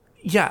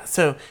 yeah.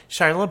 So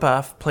Shia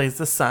LaBeouf plays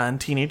the son,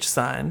 teenage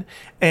son,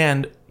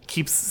 and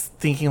keeps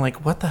thinking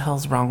like, what the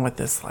hell's wrong with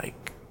this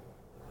like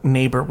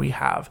neighbor we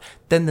have?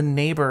 Then the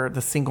neighbor,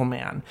 the single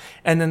man,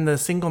 and then the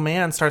single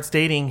man starts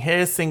dating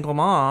his single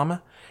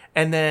mom,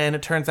 and then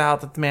it turns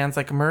out that the man's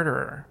like a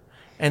murderer,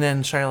 and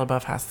then Shia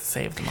LaBeouf has to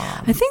save the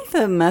mom. I think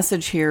the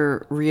message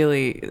here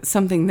really,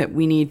 something that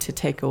we need to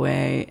take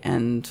away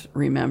and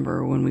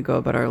remember when we go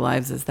about our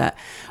lives is that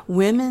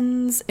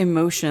women's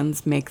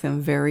emotions make them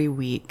very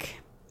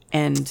weak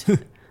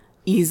and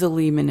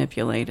easily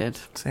manipulated.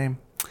 Same.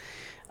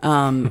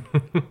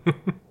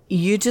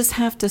 You just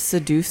have to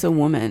seduce a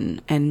woman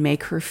and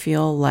make her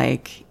feel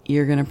like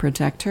you're going to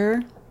protect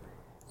her,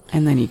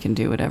 and then you can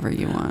do whatever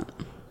you want.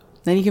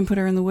 Then you can put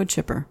her in the wood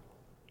chipper.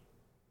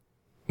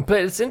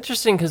 But it's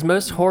interesting because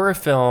most horror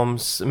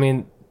films, I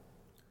mean,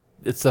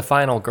 it's the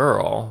final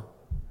girl.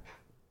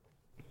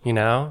 You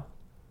know?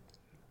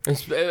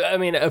 I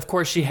mean, of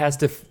course she has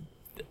to,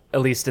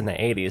 at least in the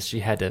 80s,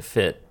 she had to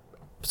fit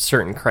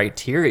certain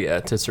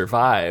criteria to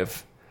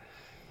survive.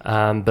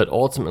 But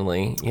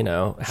ultimately, you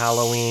know,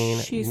 Halloween,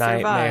 She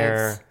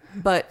Nightmare,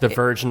 survives, but the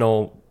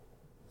virginal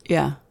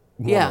yeah,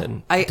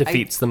 woman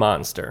defeats the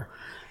monster.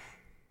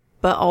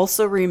 But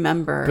also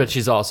remember, But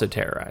she's also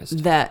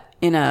terrorized. that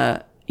in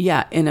a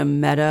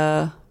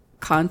meta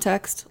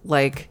context,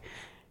 like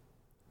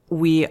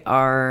we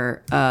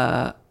are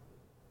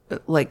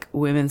like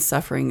women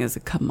suffering is a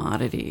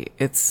commodity.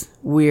 It's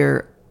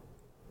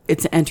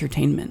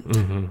entertainment.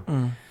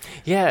 Mm-hmm.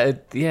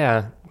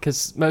 Yeah.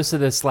 Because most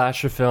of the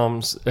slasher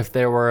films, if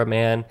there were a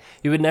man,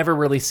 you would never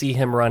really see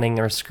him running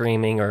or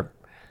screaming or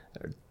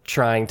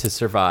trying to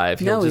survive.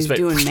 No, he's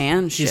doing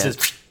man shit. He's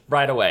just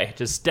right away,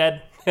 just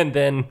dead, and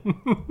then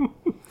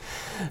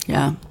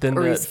yeah. Then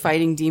or he's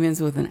fighting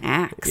demons with an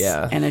axe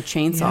and a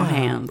chainsaw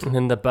hand. And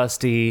then the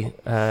busty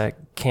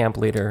camp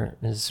leader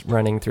is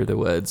running through the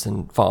woods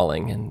and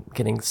falling and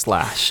getting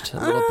slashed a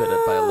little bit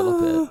by a little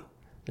bit.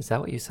 Is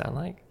that what you sound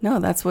like? No,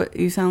 that's what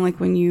you sound like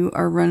when you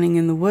are running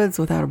in the woods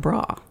without a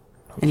bra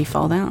and you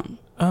fall down.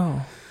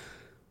 Oh,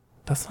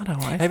 that's not how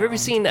I Have you ever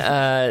seen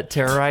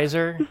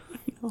Terrorizer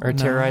or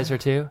Terrorizer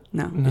 2?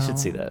 No. You should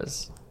see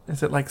those.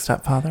 Is it like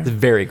Stepfather? It's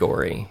very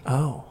gory.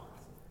 Oh.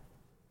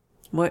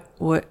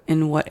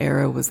 In what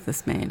era was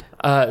this made?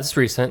 It's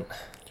recent.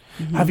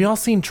 Mm-hmm. Have y'all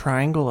seen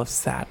Triangle of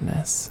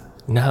Sadness?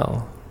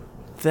 No.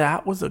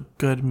 That was a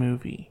good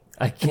movie.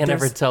 I can't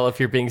ever tell if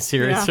you're being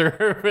serious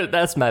or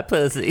that's my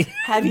pussy.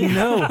 Have you?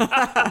 No.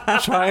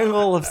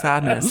 Triangle of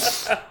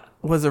Sadness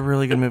was a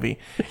really good movie.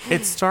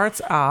 It starts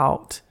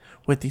out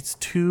with these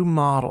two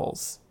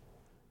models,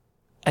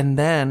 and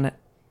then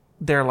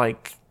they're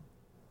like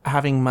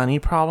having money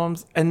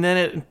problems, and then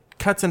it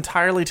cuts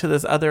entirely to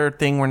this other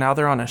thing where now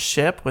they're on a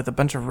ship with a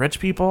bunch of rich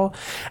people,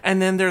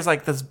 and then there's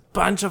like this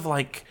bunch of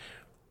like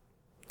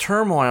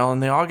turmoil,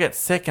 and they all get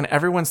sick, and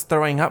everyone's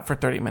throwing up for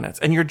 30 minutes,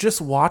 and you're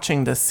just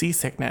watching this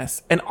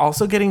seasickness and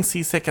also getting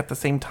seasick at the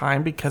same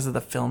time because of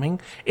the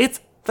filming. It's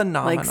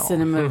phenomenal. Like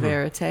cinema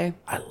verite.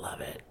 I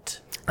love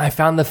it. I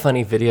found the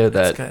funny video It's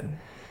that. good.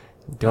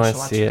 Do you want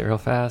to see it real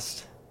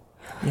fast?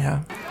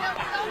 Yeah.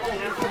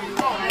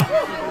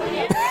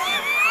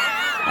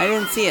 I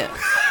didn't see it.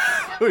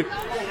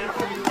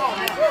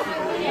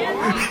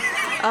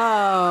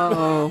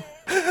 Oh.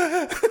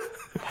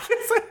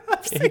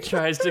 He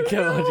tries to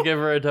give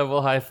her a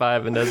double high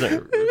five and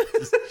doesn't.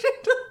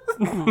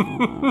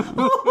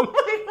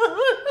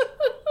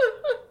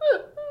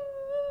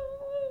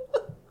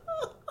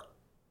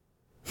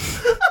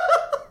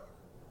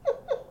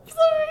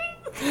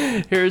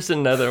 Here's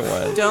another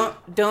one.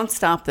 Don't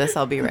stop this.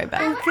 I'll be right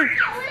back.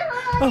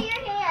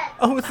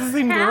 Oh, it's the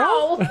same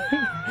girl?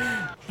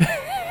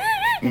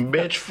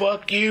 Bitch,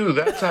 fuck you.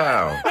 That's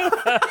how.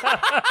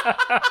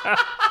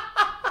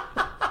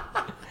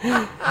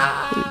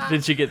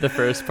 Did you get the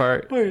first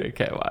part?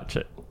 Okay, watch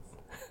it.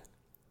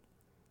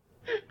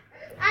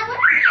 I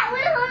want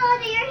to hold on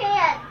to your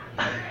hand.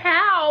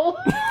 How?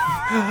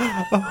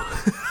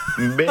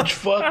 Bitch,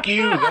 fuck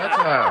you. That's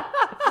how.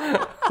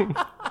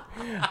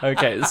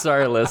 Okay,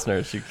 sorry,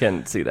 listeners, you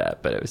can't see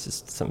that, but it was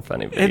just some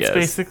funny videos. It's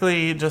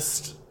basically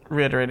just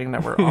reiterating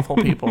that we're awful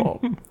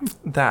people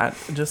that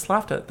just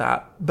laughed at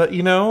that. But,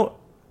 you know,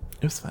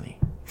 it was funny.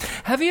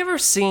 Have you ever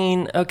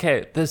seen,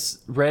 this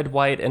Red,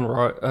 White, and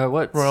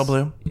what? Royal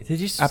Blue. Did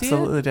you see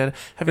Absolutely it? did.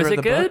 Have you Was read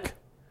it the good? book?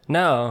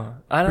 No.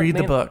 I don't Read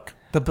the book.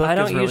 The book I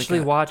don't is really usually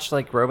good. watch,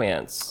 like,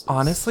 romance.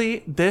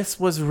 Honestly, this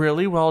was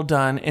really well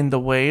done in the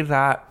way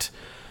that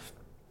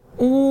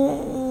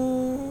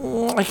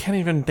I can't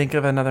even think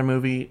of another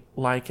movie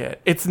like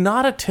it. It's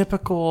not a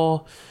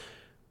typical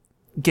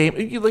game.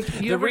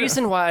 The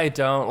reason why I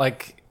don't,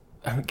 like,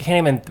 I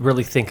can't even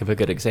really think of a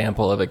good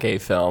example of a gay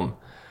film.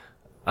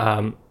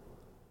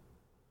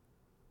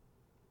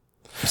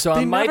 So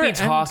I might be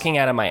talking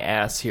out of my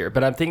ass here,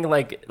 but I'm thinking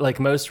like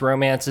most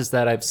romances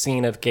that I've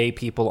seen of gay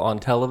people on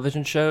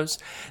television shows,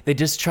 they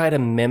just try to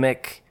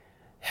mimic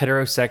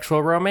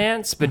heterosexual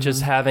romance, but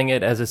just having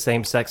it as a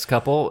same-sex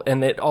couple,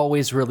 and it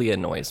always really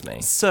annoys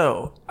me.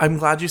 So I'm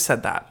glad you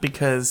said that,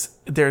 because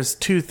there's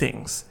two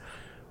things.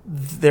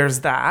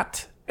 There's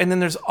that, and then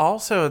there's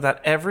also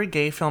that every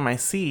gay film I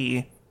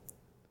see,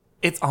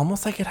 it's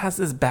almost like it has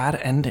this bad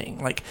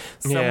ending. Like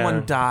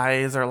someone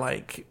dies, or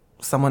like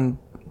someone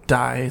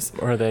dies,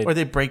 or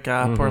they break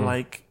up, or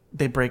like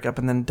they break up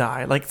and then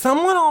die. Like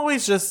someone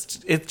always it's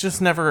just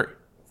never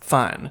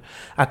fun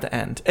at the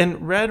end.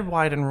 And Red,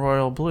 White, and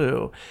Royal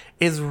Blue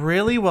is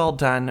really well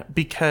done,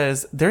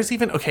 because there's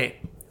even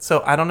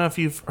so I don't know if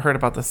you've heard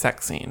about the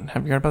sex scene.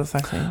 Have you heard about the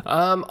sex scene?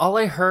 All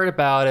I heard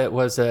about it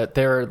was that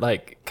there are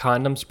like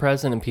condoms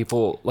present, and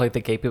people, like the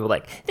gay people,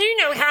 like, there's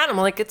no condom.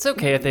 I'm like, it's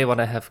okay if they want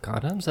to have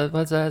condoms.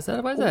 Why is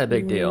that a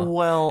big deal?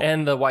 Well,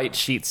 and the white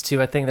sheets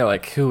too. I think they're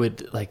like, who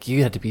would, like,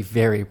 you had to be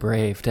very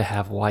brave to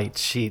have white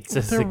sheets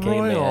as a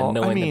gay man,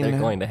 knowing that they're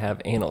going to have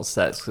anal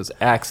sex, because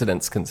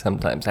accidents can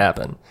sometimes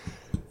happen.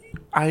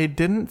 I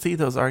didn't see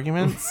those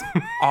arguments.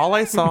 All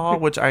I saw,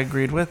 which I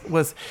agreed with,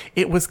 was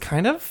it was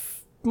kind of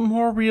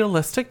more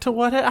realistic to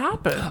what had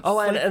happened. Oh,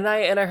 and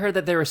I heard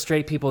that there were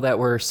straight people that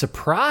were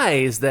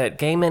surprised that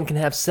gay men can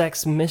have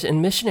sex in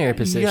missionary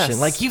position. Yes.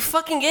 Like, you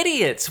fucking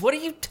idiots!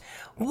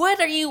 Why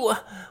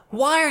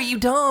are you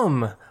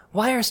dumb?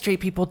 Why are straight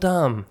people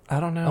dumb? I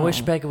don't know. I wish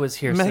Becca was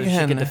here so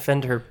she could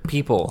defend her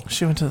people.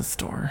 She went to the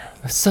store.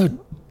 So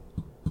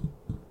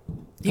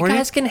you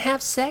guys can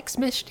have sex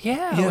mission.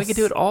 Yeah, yes. We can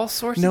do it all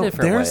sorts of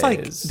different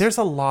ways. There's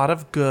a lot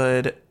of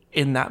good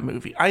in that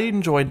movie. I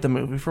enjoyed the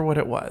movie for what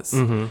it was.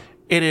 Mm-hmm.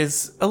 It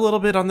is a little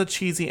bit on the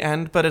cheesy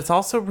end, but it's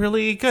also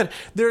really good.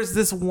 There's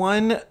this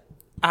one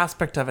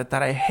aspect of it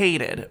that I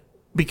hated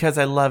because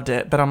I loved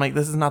it, but I'm like,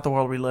 this is not the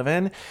world we live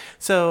in.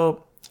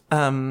 So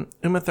Uma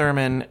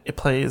Thurman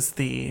plays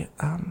I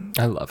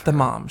love her. The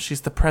mom. She's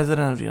the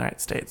president of the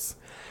United States,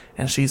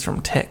 and she's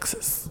from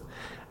Texas,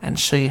 and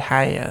she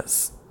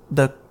has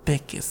the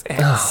thickest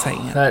accent.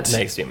 Oh, that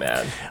makes me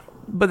mad.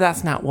 But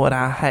that's not what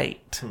I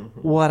hate.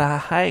 Mm-hmm. What I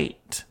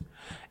hate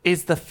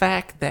is the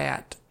fact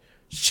that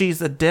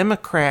she's a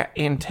Democrat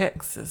in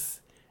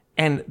Texas,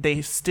 and they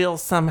still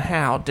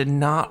somehow did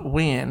not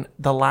win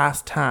the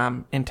last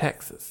time in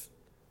Texas.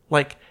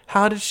 Like,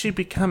 how did she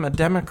become a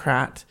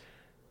Democrat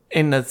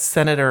in the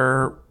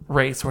senator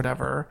race or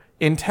whatever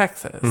in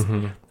Texas,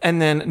 and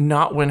then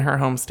not win her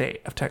home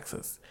state of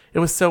Texas? It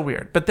was so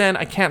weird. But then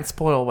I can't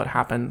spoil what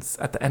happens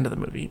at the end of the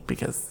movie,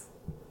 because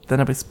then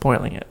I'll be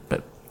spoiling it.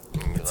 But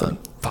it's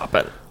pop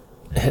it.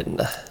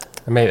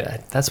 Maybe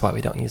that's why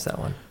we don't use that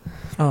one.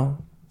 Oh,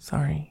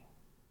 sorry.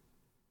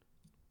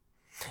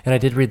 And I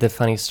did read the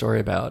funny story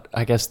about,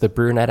 I guess, the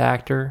brunette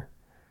actor.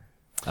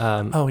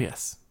 Oh,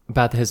 yes.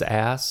 About his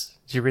ass.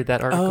 Did you read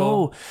that article?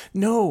 Oh,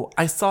 no.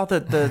 I saw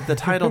the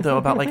title, though,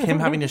 about like him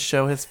having to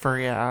show his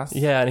furry ass.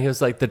 Yeah, and he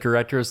was like, the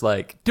director was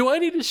like, do I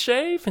need to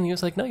shave? And he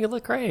was like, no, you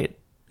look great.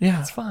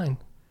 Yeah. It's fine.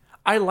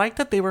 I liked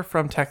that they were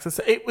from Texas.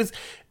 It was,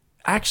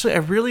 actually, I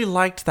really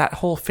liked that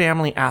whole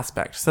family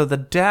aspect. So the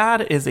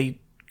dad is a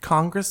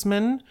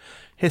congressman,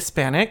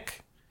 Hispanic,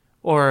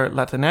 or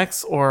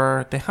Latinx,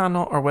 or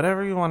Tejano, or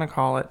whatever you want to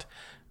call it.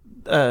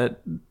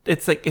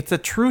 It's a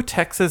true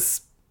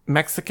Texas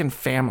Mexican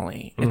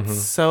family. It's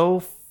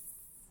so,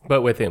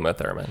 but with Uma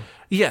Thurman.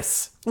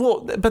 Yes.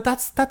 Well, but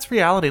that's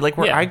reality. Like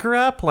where I grew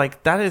up,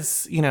 like that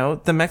is,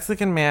 the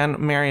Mexican man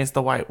marries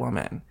the white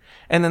woman,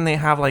 and then they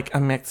have like a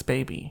mixed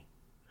baby,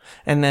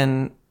 and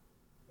then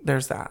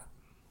there's that.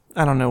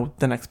 I don't know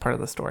the next part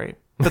of the story,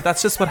 but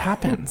that's just what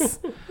happens.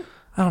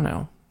 I don't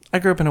know. I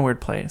grew up in a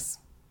weird place.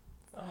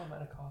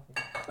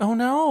 Oh,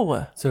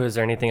 no. So is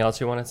there anything else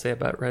you want to say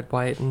about Red,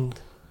 White, and...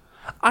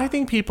 I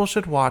think people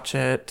should watch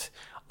it.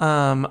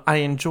 I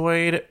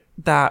enjoyed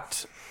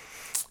that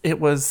it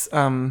was...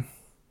 I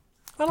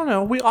don't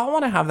know. We all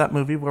want to have that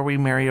movie where we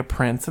marry a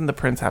prince and the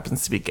prince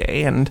happens to be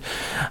gay and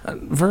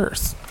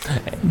verse.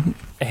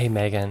 Hey,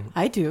 Megan.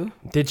 I do.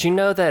 Did you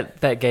know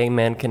that gay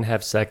men can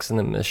have sex in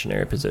the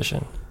missionary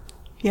position?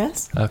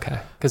 Yes. Okay.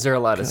 Because there are a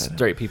lot of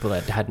straight people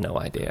that had no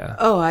idea.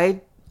 Oh,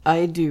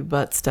 I do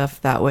butt stuff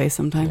that way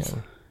sometimes. Yeah.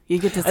 You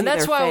get to see and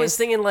that's their why face. I was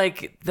thinking,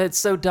 like, that's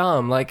so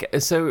dumb. Like,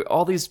 so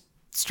all these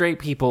straight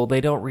people,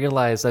 they don't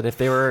realize that if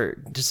they were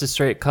just a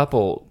straight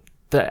couple,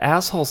 the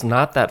asshole's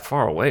not that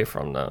far away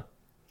from the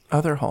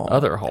other hole.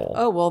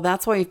 Oh, well,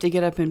 that's why you have to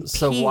get up and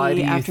pee why do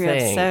you after think?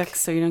 You have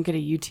sex, so you don't get a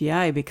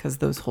UTI, because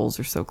those holes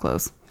are so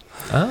close.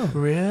 Oh,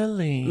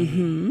 really?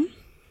 Mm-hmm.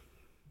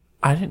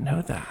 I didn't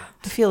know that.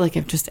 I feel like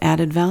I've just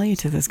added value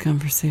to this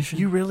conversation.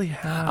 You really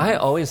have. I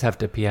always have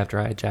to pee after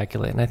I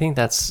ejaculate, and I think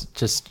that's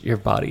just your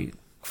body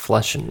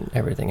flushing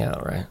everything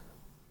out, right?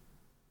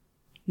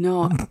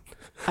 No,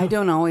 I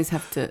don't always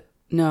have to.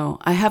 No,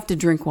 I have to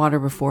drink water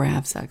before I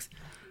have sex.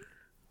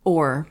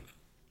 Or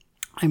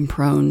I'm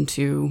prone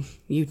to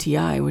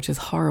UTI, which is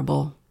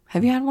horrible.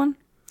 Have you had one?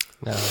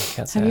 No, I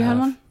can't say Have you I had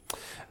one?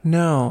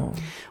 No.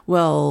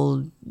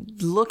 Well,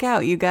 look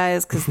out, you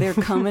guys, because they're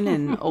coming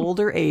in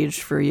older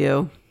age for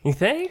you. You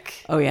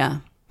think? Oh, yeah.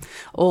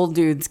 Old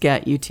dudes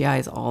get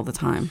UTIs all the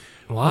time.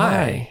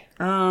 Why?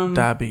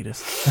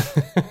 Diabetes.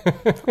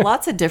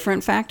 Lots of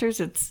different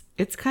factors.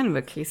 It's kind of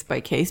a case by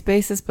case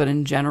basis, but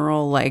in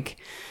general, like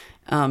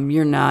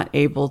you're not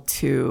able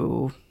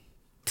to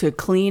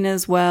clean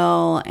as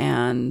well,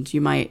 and you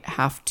might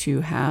have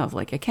to have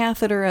like a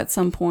catheter at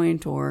some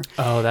point, or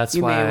That's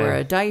you why may wear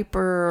a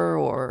diaper,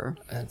 or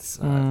That's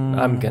I'm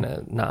not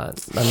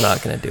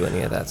gonna do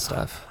any of that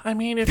stuff. I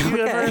mean, if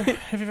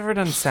you've ever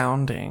done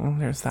sounding,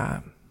 there's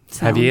that.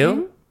 Have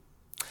you?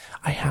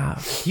 I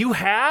have. You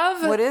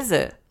have? What is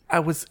it? I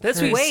was. That's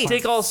where you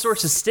stick all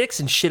sorts of sticks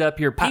and shit up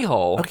your pee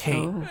hole.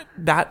 Okay,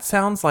 that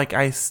sounds like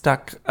I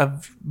stuck a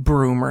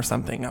broom or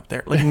something up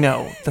there. Like,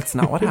 no, that's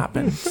not what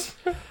happened.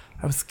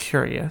 I was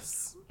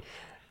curious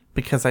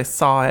because I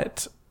saw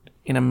it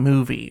in a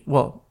movie.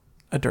 Well,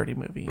 a dirty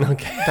movie.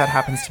 Okay. That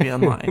happens to be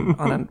online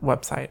on a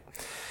website.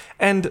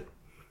 And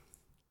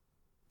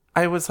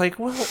I was like,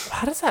 well,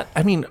 how does that...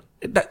 I mean,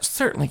 that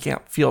certainly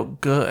can't feel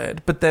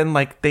good. But then,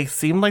 like, they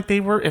seemed like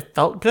it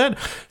felt good.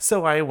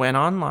 So I went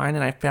online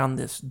and I found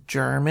this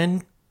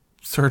German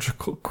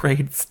surgical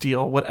grade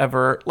steel,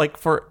 whatever, like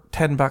for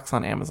 $10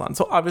 on Amazon.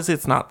 So obviously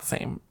it's not the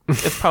same.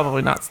 It's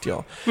probably not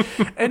steel.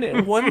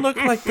 And one looked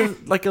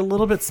like a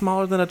little bit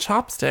smaller than a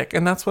chopstick.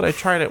 And that's what I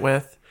tried it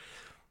with.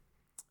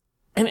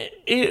 And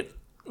it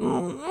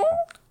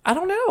I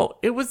don't know.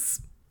 It was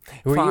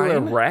Were fine. you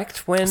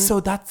erect when? So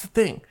that's the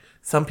thing.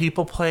 Some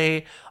people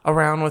play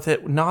around with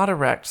it not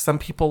erect. Some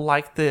people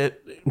like the...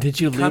 Did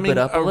you lube coming it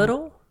up a ar-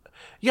 little?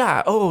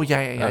 Yeah. Oh,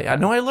 yeah.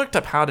 No, I looked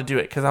up how to do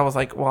it because I was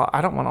like, well,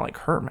 I don't want to like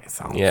hurt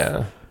myself.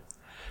 Yeah.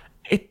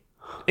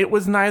 It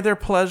was neither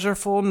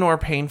pleasurable nor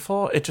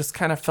painful. It just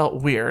kind of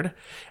felt weird.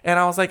 And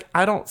I was like,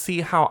 I don't see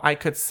how I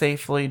could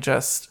safely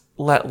just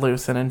let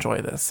loose and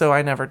enjoy this. So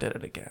I never did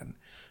it again.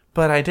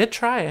 But I did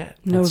try it.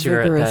 No That's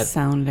your- vigorous that-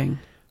 sounding.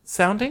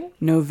 Sounding?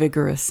 No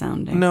vigorous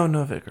sounding. No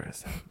vigorous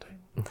sounding.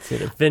 It's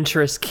an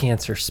adventurous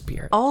cancer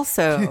spirit.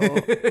 Also,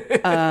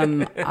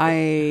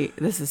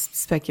 this is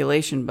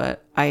speculation,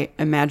 but I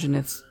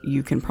imagine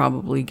you can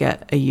probably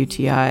get a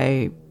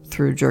UTI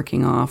through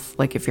jerking off,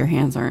 like if your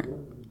hands aren't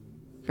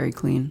very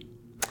clean.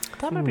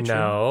 That might be true.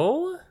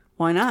 No.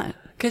 Why not?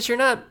 Because you're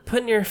not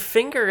putting your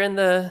finger in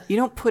the... You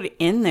don't put it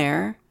in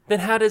there. Then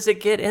how does it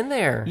get in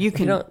there? You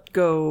can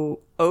go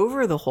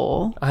over the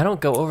hole. I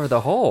don't go over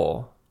the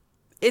hole.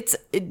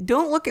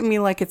 Don't look at me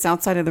like it's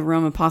outside of the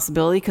realm of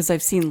possibility, because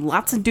I've seen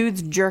lots of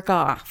dudes jerk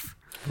off.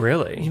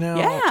 Really? You know,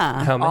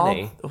 Yeah. How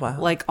many?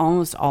 Like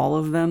almost all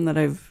of them that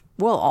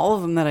all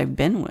of them that I've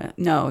been with.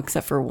 No,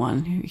 except for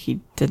one.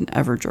 He didn't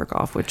ever jerk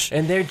off, which...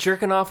 And they're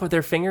jerking off with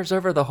their fingers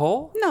over the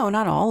hole? No,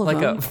 not all of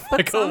them.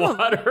 Like a some of them.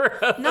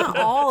 water. Not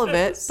all of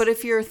it, but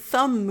if your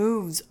thumb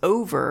moves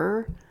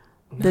over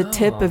the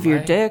tip of your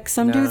dick,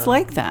 some dudes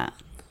like that.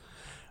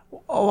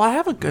 Oh, I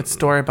have a good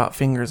story about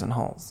fingers and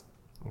holes.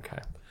 Okay.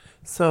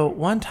 So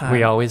one time...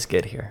 We always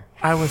get here.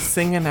 I was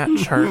singing at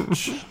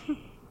church.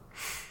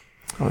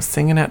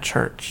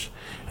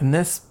 And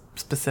this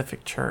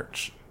specific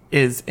church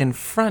is in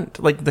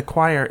front, like the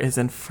choir is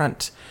in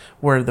front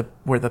where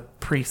the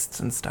priests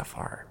and stuff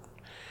are.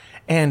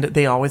 And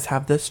they always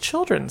have this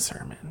children's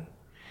sermon.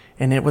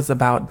 And it was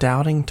about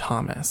doubting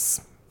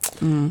Thomas.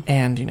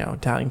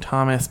 And, doubting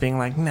Thomas being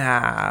like,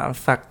 nah,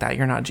 fuck that,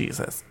 you're not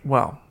Jesus.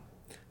 Well,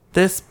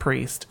 this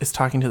priest is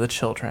talking to the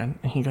children,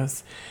 and he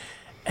goes,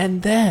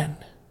 and then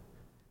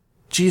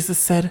Jesus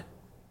said,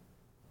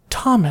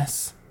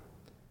 Thomas,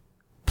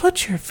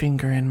 put your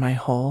finger in my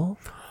hole.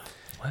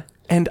 What?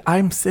 And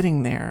I'm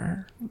sitting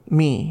there,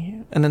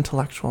 me, an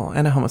intellectual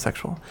and a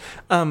homosexual,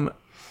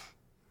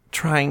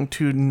 trying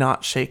to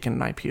not shake in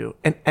my pew.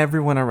 And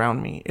everyone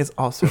around me is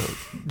also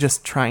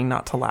just trying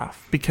not to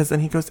laugh. Because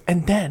then he goes,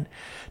 and then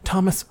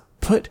Thomas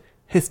put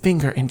his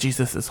finger in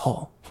Jesus's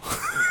hole.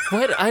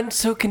 What? I'm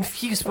so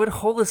confused. What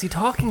hole is he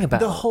talking about?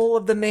 The hole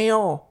of the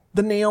nail.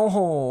 The nail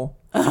hole.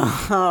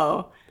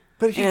 Oh.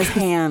 But In his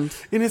hand.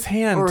 In his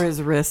hand. Or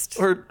his wrist.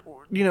 Or,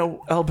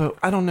 elbow.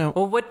 I don't know.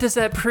 Well, what does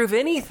that prove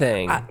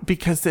anything?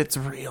 Because it's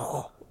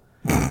real.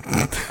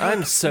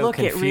 I'm so Look,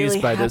 it confused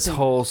really by this happened.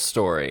 whole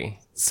story.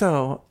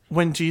 So,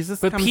 when Jesus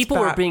But comes people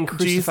were back, being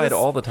crucified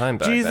all the time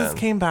back Jesus then.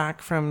 came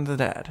back from the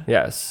dead.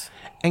 Yes.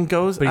 And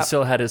goes But he up,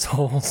 still had his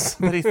holes.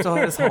 but he still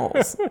had his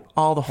holes.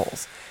 All the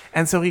holes.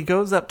 And so he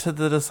goes up to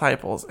the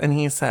disciples and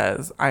he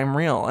says, I'm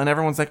real. And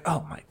everyone's like,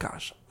 oh my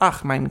gosh.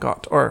 Ach, mein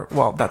Gott. Or,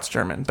 well, that's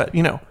German. But,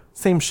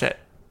 same shit.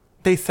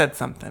 They said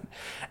something.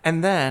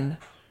 And then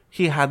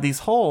he had these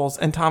holes,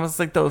 and Thomas is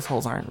like, those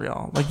holes aren't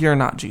real. Like, you're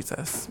not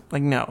Jesus.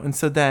 Like, no. And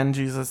so then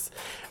Jesus,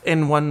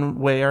 in one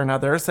way or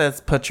another,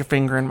 says, put your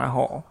finger in my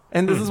hole.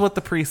 And this is what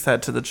the priest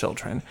said to the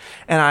children.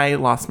 And I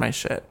lost my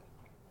shit.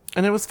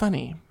 And it was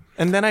funny.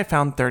 And then I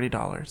found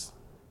 $30.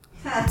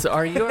 So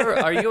are you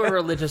a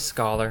religious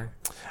scholar?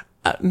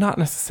 Not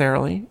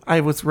necessarily.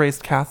 I was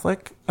raised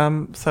Catholic,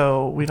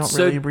 so we don't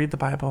really read the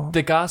Bible.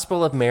 The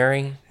Gospel of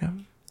Mary. Yeah.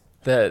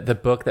 The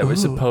book that was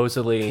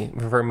supposedly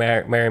for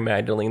Mary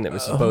Magdalene that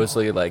was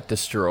supposedly like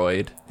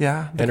destroyed.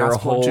 Yeah. And her Gospel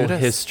of whole Judas.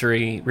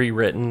 history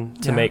rewritten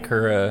to make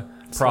her a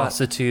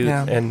prostitute.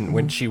 Yeah. And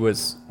when she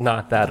was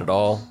not that at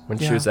all, when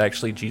she Yeah. was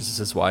actually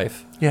Jesus's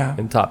wife. Yeah.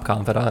 And top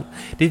confidant.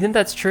 Do you think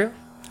that's true?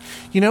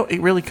 You know,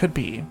 it really could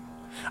be.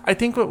 I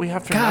think what we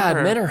have to God,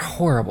 remember... men are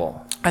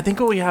horrible. I think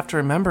what we have to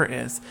remember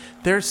is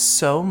there's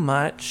so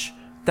much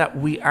that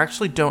we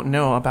actually don't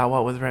know about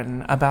what was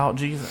written about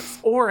Jesus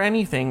or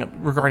anything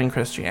regarding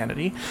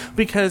Christianity,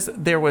 because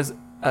there was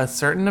a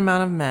certain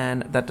amount of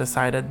men that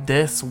decided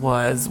this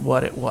was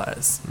what it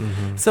was.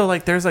 Mm-hmm. So,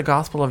 like, there's a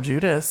Gospel of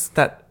Judas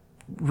that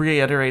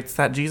reiterates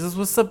that Jesus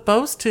was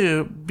supposed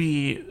to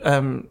be,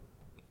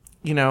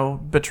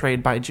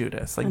 betrayed by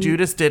Judas. Like,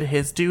 Judas did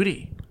his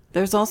duty.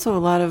 There's also a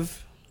lot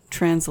of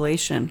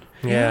translation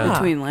Yeah.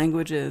 between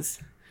languages.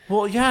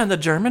 Well, yeah, in the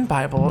German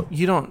Bible,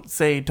 you don't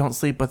say don't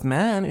sleep with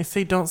men. You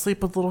say don't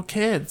sleep with little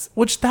kids,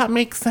 which that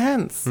makes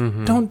sense.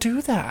 Don't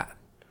do that.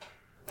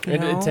 You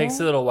know? It takes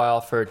a little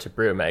while for it to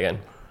brew, Megan.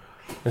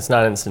 It's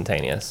not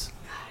instantaneous.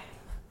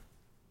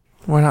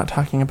 We're not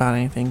talking about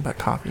anything but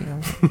coffee.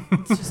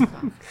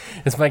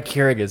 It's my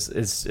Keurig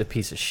is a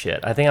piece of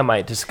shit. I think I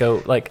might just go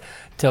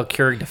tell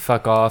Keurig to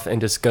fuck off and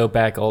just go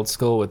back old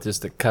school with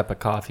just a cup of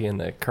coffee in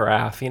the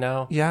carafe,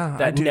 Yeah, I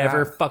that do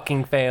never that.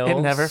 fucking fails.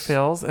 It never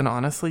fails, and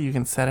honestly, you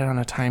can set it on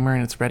a timer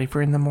and it's ready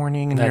for in the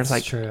morning, and That's you're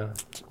like, true.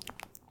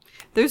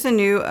 There's a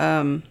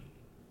new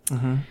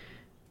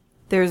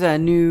there's a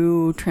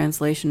new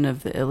translation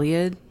of the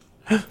Iliad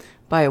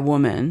by a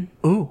woman,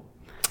 ooh,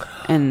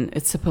 and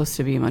it's supposed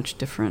to be much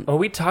different. Well,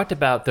 we talked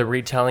about the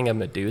retelling of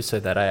Medusa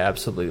that I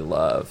absolutely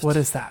loved. what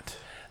is that?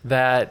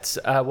 That,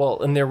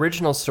 in the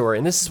original story,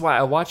 and this is why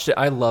I watched it,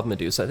 I love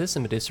Medusa. This is a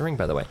Medusa ring,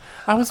 by the way.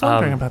 I was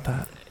wondering about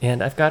that.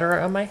 And I've got her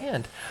on my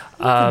hand.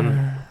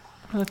 I'm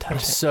gonna touch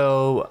it.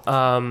 So,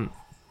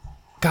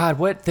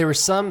 there was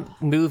some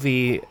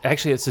movie,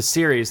 actually it's a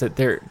series that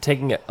they're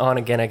taking it on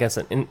again, I guess,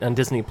 on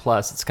Disney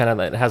Plus. It's kind of,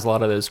 it has a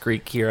lot of those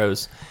Greek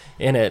heroes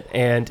in it.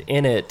 And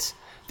in it,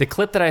 the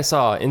clip that I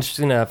saw,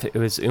 interesting enough, it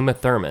was Uma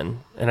Thurman,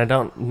 and I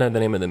don't know the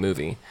name of the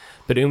movie,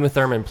 but Uma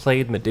Thurman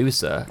played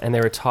Medusa, and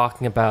they were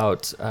talking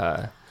about,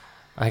 I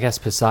guess,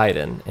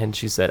 Poseidon, and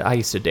she said, I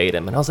used to date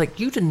him. And I was like,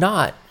 you did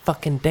not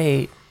fucking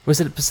date. Was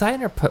it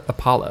Poseidon or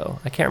Apollo?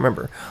 I can't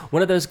remember.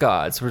 One of those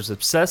gods was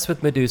obsessed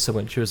with Medusa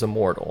when she was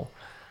immortal,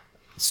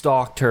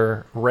 stalked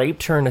her,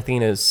 raped her in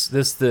Athena's,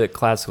 this is the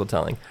classical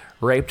telling,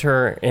 raped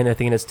her in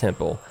Athena's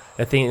temple.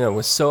 Athena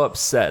was so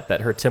upset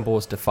that her temple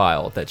was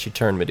defiled that she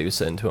turned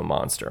Medusa into a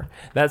monster.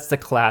 That's the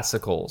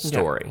classical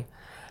story.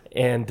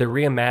 And the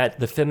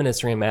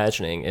feminist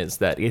reimagining is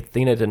that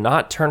Athena did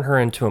not turn her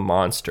into a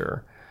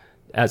monster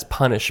as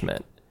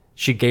punishment.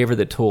 She gave her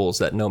the tools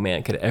that no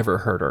man could ever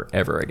hurt her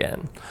ever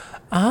again.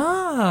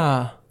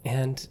 Ah,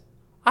 And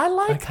I I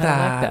like kind of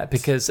that. like that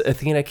because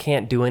Athena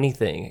can't do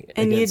anything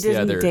And you against the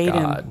didn't other date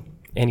him. god.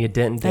 And you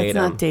didn't That's date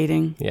not him.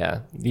 dating Yeah,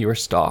 you were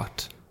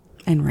stalked.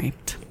 and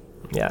raped.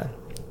 Yeah,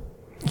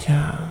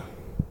 Yeah,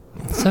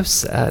 so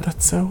sad.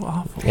 that's so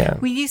awful. Yeah,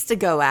 We used to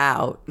go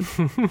out.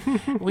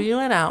 We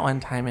went out one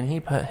time and he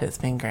put his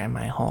finger in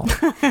my hole,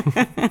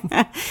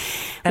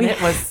 and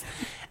it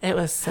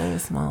was so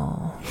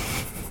small.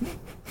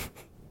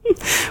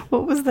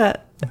 What was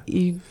that?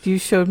 You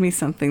showed me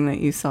something that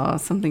you saw,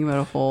 something about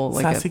a hole,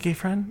 like Sassy gay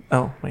friend.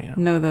 Oh wait.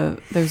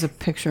 there's a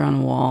picture on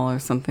a wall or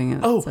something.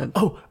 That said,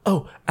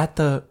 Oh! At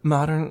the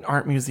Modern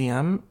Art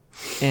Museum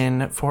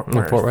in Fort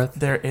Worth,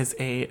 there is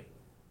a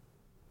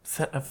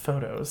set of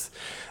photos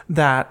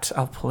that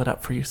I'll pull it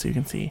up for you so you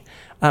can see.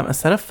 A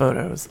set of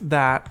photos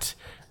that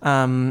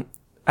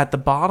at the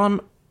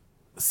bottom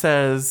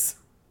says,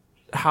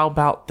 "How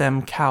about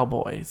them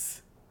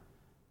cowboys?"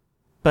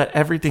 But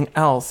everything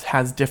else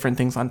has different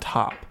things on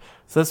top.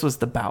 So this was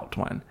the bout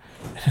one.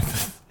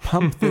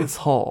 Pump this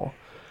hole.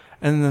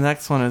 And the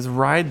next one is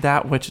ride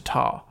that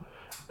Wichita.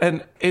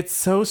 And it's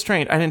so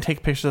strange. I didn't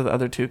take pictures of the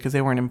other two because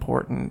they weren't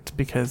important,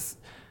 because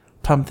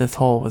pump this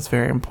hole was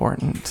very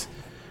important.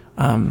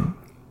 I'm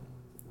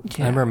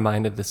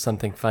reminded of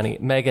something funny.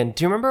 Megan,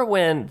 do you remember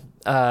when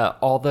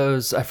all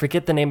those, I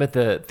forget the name of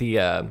the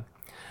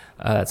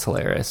that's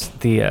hilarious.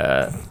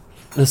 The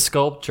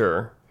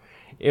sculpture.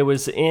 It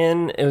was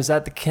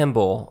at the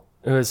Kimball.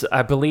 It was,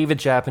 I believe, a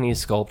Japanese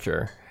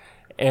sculpture.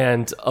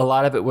 And a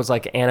lot of it was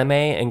like anime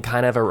and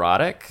kind of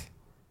erotic.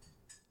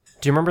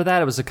 Do you remember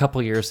that? It was a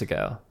couple years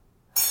ago.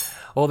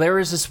 Well, there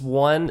was this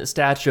one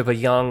statue of a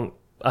young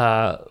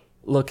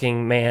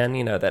looking man,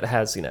 that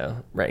has,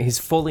 right, he's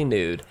fully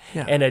nude.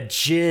 Yeah. And a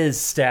jizz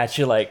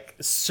statue like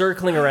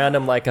circling around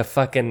him like a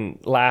fucking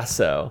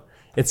lasso.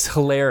 It's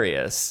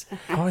hilarious.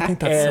 Oh, I think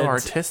that's so And-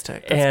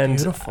 artistic.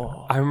 That's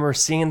beautiful. I remember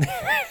seeing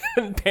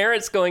the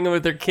parents going in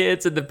with their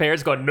kids, and the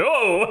parents going,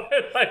 "No!"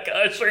 and like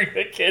ushering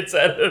the kids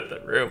out of the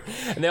room.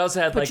 And they also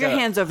had Put like your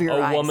hands over your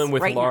a eyes woman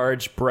with right now.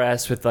 large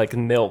breasts with like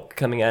milk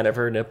coming out of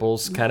her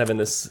nipples, kind of in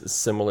this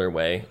similar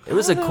way. It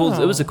was a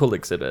cool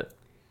exhibit.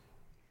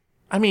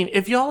 I mean,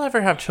 if y'all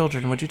ever have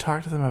children, would you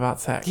talk to them about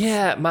sex?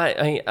 Yeah,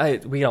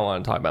 we don't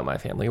want to talk about my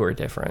family. We're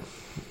different.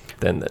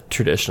 than the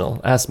traditional.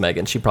 Ask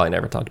Megan. She probably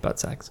never talked about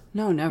sex.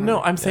 No, never.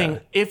 No, I'm saying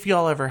if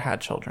y'all ever had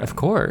children. Of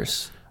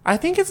course. I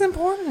think it's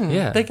important.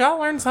 Yeah. They gotta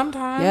learn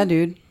sometime. Yeah,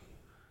 dude.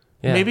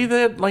 Yeah. Maybe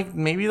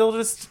they'll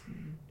just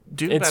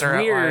do It's better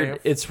weird. at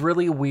life. It's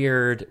really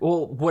weird.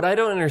 Well, what I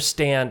don't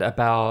understand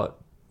about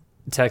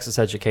Texas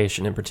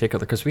education in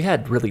particular, because we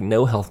had really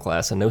no health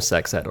class and no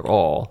sex ed at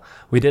all.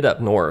 We did up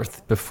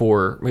north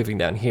before moving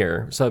down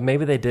here. So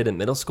maybe they did in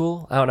middle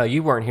school. I don't know.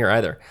 You weren't here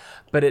either.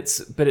 But it's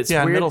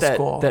Yeah, weird middle that,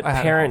 school, that I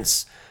had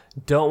parents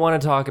don't want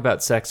to talk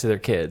about sex to their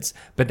kids,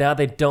 but now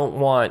they don't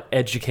want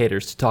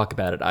educators to talk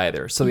about it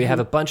either. So we have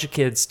a bunch of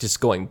kids just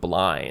going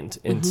blind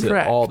into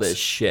Correct. all this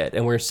shit.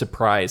 And we're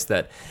surprised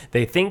that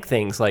they think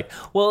things like,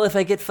 well, if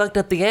I get fucked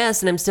up the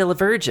ass and I'm still a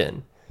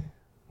virgin.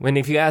 When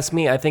if you ask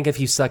me, I think if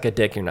you suck a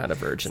dick, you're not a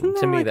virgin. Isn't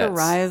To there me, like that's the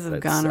rise of that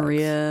gonorrhea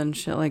sucks. and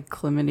shit like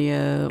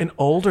chlamydia? In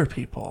older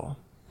people.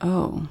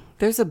 Oh,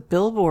 there's a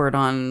billboard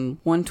on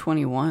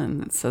 121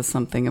 that says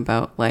something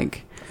about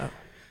like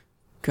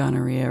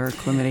gonorrhea or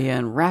chlamydia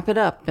and wrap it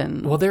up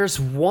and Well, there's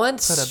one a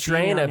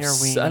strain bean on of, your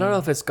I don't know weenie.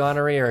 if it's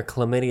gonorrhea or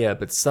chlamydia,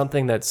 but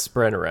something that's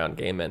spread around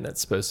gay men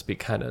that's supposed to be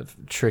kind of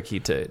tricky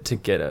to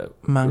get rid of.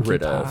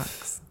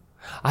 Monkeypox.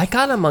 I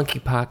got a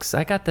monkeypox.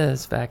 I got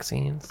those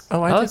vaccines.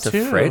 Oh, I was did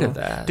too. afraid of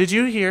that. Did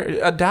you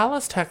hear?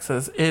 Dallas,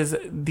 Texas is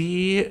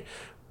the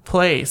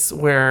place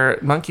where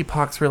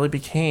monkeypox really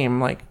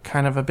became like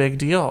kind of a big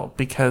deal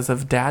because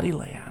of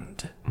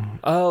Daddyland.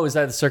 Oh, is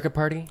that the circuit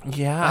party?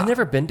 Yeah. I've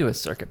never been to a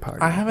circuit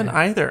party. I haven't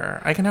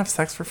either. I can have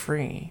sex for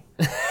free.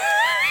 you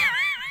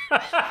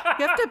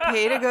have to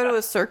pay to go to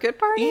a circuit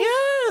party?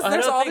 Yes, I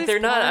there's don't all think these they're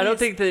not. I don't parties.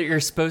 think that you're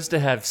supposed to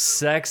have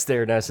sex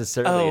there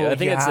necessarily. Oh, I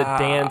think it's a yeah.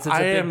 dance. It's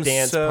I a am big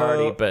dance so-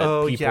 party, but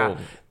oh, people. yeah.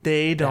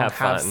 They don't have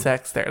have fun.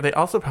 sex there. They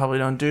also probably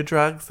don't do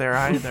drugs there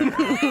either.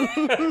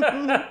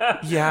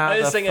 Yeah, I'm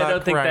just the saying. I don't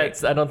fuck think right.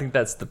 that's. I don't think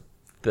that's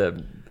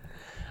the.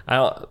 I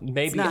don't.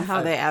 Maybe It's not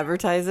how they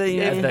advertise it.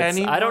 You If mean? That's,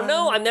 I don't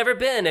know. I've never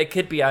been. It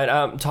could be.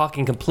 I'm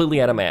talking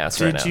completely out of my ass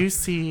right now. Did you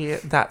see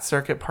that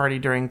circuit party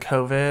during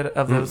COVID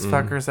of those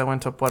fuckers that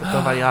went to Puerto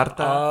Vallarta?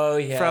 Oh,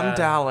 yeah. From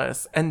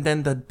Dallas, and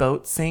then the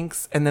boat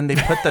sinks, and then they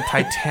put the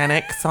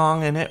Titanic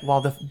song in it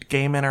while the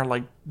gay men are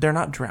like, they're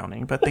not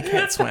drowning, but they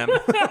can't swim.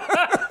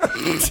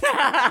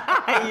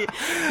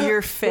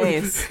 Your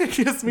face. It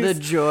gives me The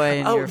joy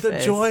in your the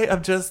face. joy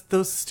of just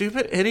those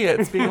stupid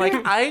idiots being like,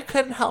 I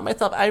couldn't help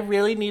myself. I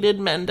really needed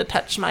men to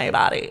touch my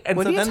body. And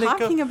What so are you then they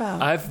talking go,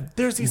 about?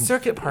 There's these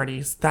circuit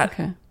parties that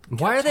Okay.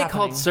 Why are they happening.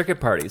 called circuit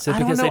parties? Is it I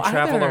don't because they know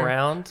travel either.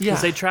 around? Yeah.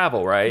 Because they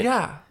travel, right?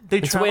 Yeah, they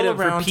It's a travel way to,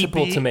 for around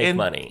people be to make in-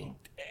 money.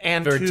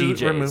 and For to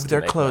DJs remove to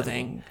their make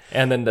clothing. money.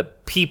 And then the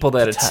people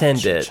that touch attend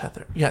each it.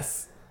 other.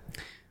 Yes.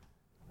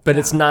 But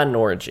it's not an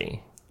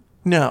orgy.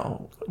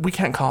 No, we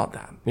can't call it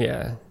that.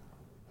 Yeah.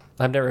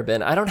 I've never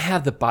been. I don't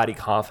have the body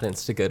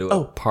confidence to go to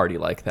a party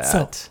like that.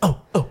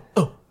 So,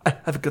 I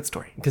have a good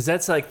story. Because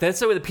that's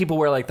the way the people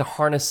wear like the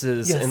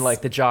harnesses Yes. and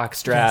like the jock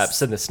straps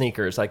Yes. and the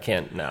sneakers. I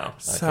can't. No. I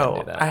can't So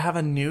do that. I have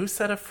a new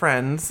set of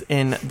friends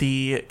in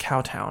the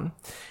Cowtown.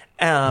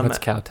 What's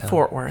Cowtown?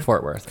 Fort Worth.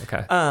 Fort Worth.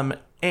 Okay.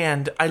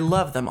 And I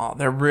love them all.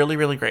 They're really,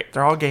 really great.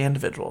 They're all gay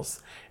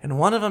individuals. And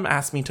one of them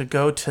asked me to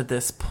go to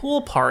this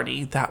pool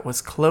party that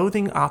was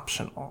clothing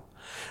optional.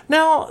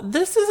 Now,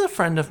 this is a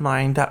friend of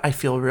mine that I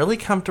feel really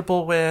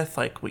comfortable with.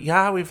 Like,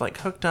 we've like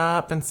hooked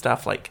up and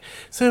stuff. Like,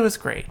 so it was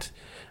great.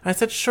 I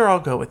said, sure, I'll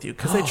go with you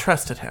because I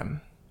trusted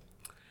him.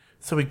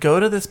 So we go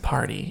to this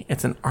party.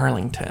 It's in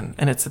Arlington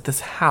and it's at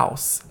this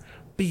house.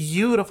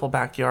 Beautiful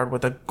backyard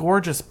with a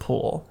gorgeous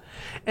pool.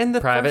 And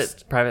the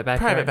private backyard?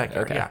 Private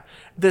backyard, Okay. yeah.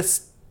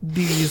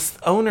 These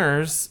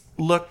owners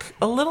look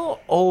a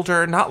little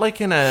older, not like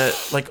in a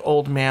like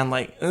old man,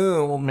 like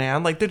old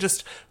man. Like they're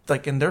just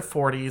like in their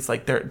 40s,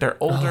 like they're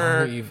older.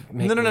 Oh, you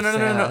make no, me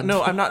sad.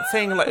 no. I'm not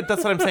saying like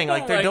that's what I'm saying.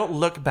 Like they don't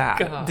look bad.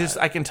 God. Just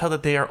I can tell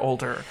that they are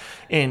older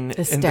in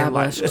their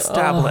lives. Established.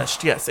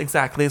 Established. Yes,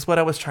 exactly. Is what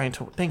I was trying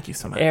to. Thank you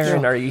so much.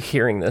 Aaron, are you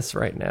hearing this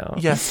right now?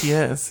 Yes, he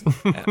is.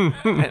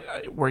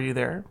 Were you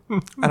there?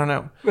 I don't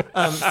know.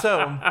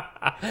 So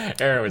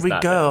Aaron was we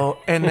not go,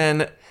 and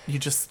then you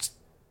just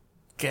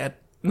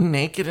get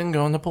naked and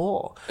go in the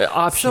pool.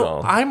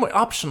 Optional. So I'm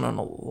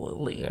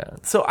optionally. Yeah.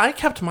 So I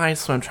kept my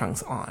swim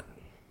trunks on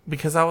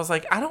because I was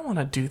like, I don't want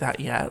to do that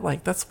yet.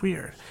 Like that's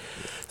weird.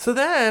 So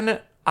then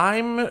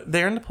I'm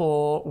there in the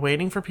pool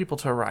waiting for people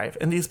to arrive,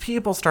 and these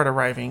people start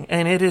arriving,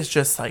 and it is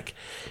just like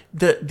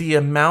the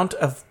amount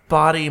of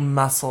body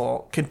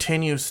muscle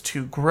continues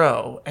to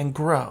grow and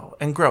grow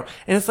and grow,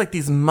 and it's like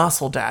these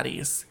muscle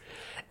daddies.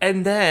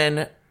 And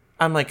then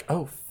I'm like,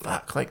 oh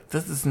fuck, like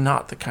this is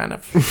not the kind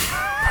of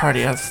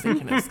party I was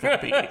thinking it's gonna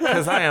be,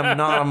 because I am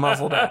not a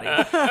muscle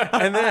daddy.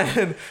 And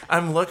then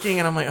I'm looking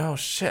and I'm like, oh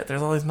shit,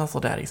 there's all these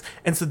muscle daddies.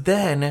 And so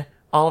then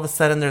all of a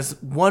sudden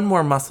there's one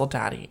more muscle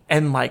daddy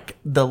and like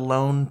the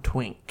lone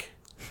twink.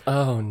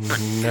 Oh,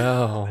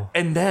 no.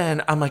 And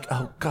then I'm like,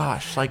 oh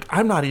gosh, like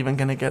I'm not even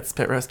gonna get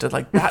spit roasted.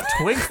 Like that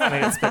twink's gonna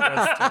get spit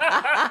roasted.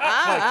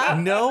 Like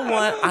no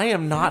one,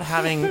 I'm not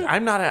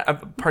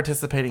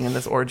participating in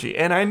this orgy,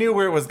 and I knew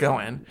where it was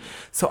going.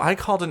 So I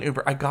called an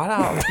Uber. I got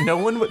out. No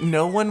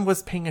one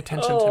was paying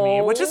attention to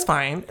me, which is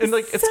fine. And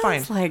like it's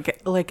fine.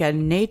 Like a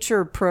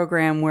nature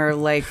program where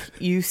like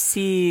you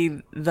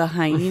see the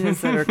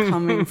hyenas that are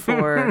coming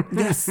for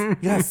Yes,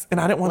 and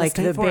I didn't want to like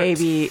stay the for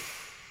baby. it.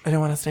 I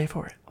didn't want to stay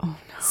for it. Oh no.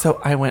 So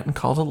I went and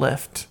called a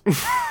Lyft.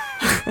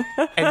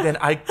 And then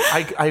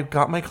I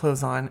got my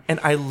clothes on, and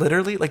I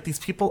literally, like, these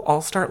people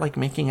all start like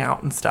making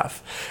out and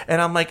stuff,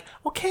 and I'm like,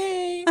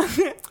 okay,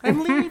 I'm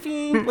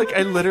leaving. Like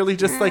I literally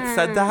just like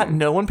said that.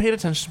 No one paid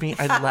attention to me.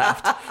 I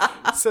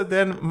left. So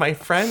then my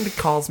friend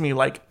calls me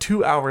like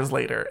 2 hours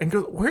later and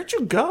goes, where'd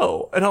you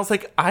go? And I was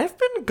like, I've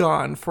been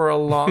gone for a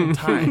long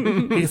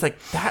time. He's like,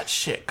 that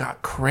shit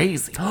got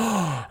crazy.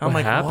 I'm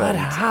like, what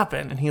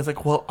happened? And he's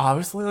like, well,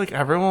 obviously like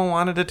everyone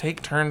wanted to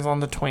take turns on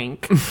the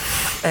twink,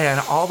 and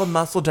all the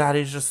muscle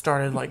daddies just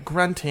started like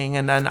grunting,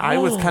 and then I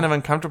was kind of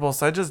uncomfortable,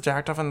 so I just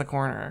jacked off in the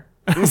corner.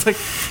 I was like,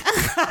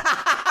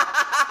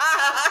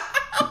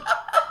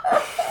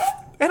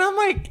 and I'm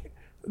like,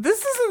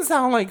 this doesn't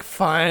sound like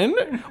fun.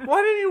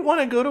 Why do you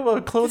want to go to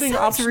a clothing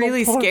That's optional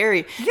really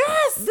scary.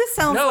 Yes, This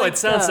sounds No, like it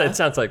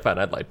sounds like fun.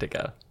 I'd like to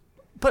go.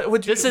 but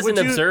would you? This is would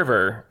an you-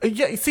 observer.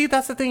 Yeah, see,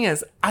 that's the thing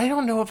is, I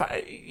don't know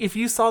if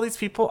you saw these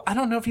people, I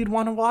don't know if you'd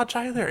want to watch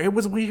either. It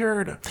was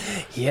weird.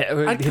 Yeah,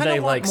 I do kinda they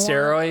want like more-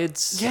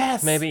 steroids?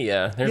 Yes. Maybe,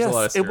 yeah. There's a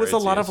lot of steroids it was a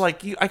lot of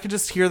used. like I could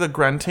just hear the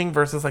grunting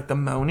versus like the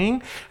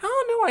moaning. I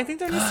don't know. I think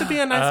there needs to be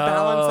a nice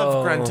balance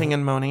of grunting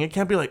and moaning. It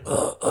can't be like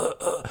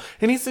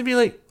It needs to be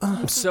like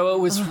So it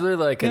was really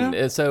like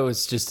so it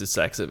was just a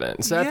sex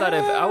event. So I thought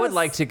if I would Yes.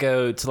 like to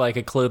go to like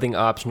a clothing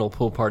optional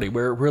pool party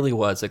where it really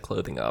was a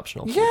clothing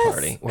optional pool Yes.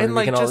 party where And, we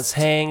like, can all just- just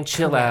hang,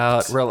 chill Correct.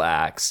 out,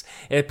 relax.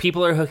 If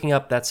people are hooking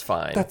up, that's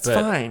fine. That's but,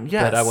 fine,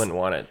 yes. but I wouldn't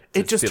want it.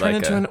 it just be turned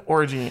like into an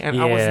orgy, and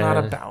I was not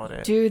Yeah. about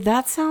it. Dude,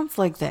 that sounds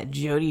like that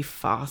Jodie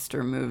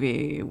Foster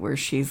movie where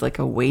she's like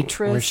a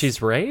waitress. where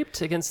she's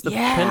raped against the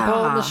Yeah.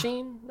 pinball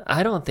machine.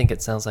 I don't think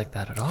it sounds like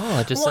that at all.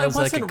 It just Well, sounds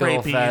like a good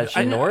old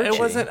fashioned orgy. It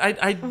wasn't.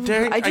 I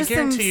just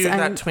guarantee you am-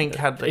 that twink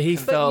had. Like, He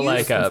felt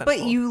like a. But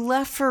you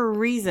left for a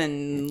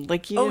reason.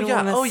 Like you Oh didn't yeah.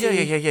 wanna Oh yeah.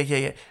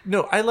 see- Yeah.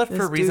 No, I left for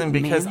a This reason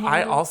dude because I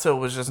manhandled? also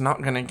was just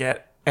not gonna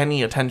get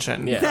any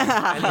attention.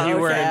 Yeah, you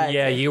weren't.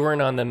 Yeah, you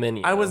weren't on the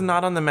menu. I was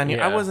not on the menu.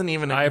 Yeah. I wasn't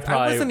even. I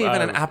wasn't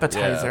even an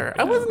appetizer.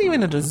 I wasn't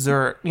even a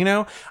dessert. You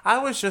know, I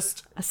was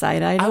just. A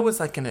side item. I was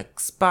like an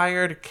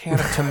expired can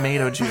of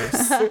tomato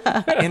juice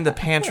in the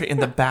pantry in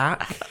the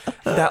back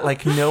that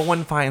like no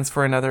one finds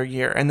for another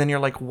year. And then you're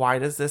like, why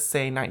does this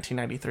say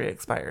 1993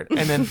 expired?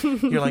 And then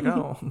you're like,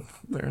 oh,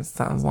 there's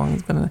as long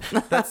as been.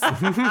 That's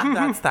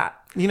that.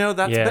 You know,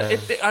 that's. Yeah.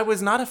 But I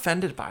was not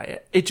offended by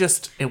it.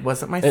 It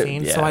wasn't my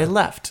scene, so yeah. I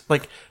left.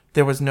 Like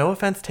there was no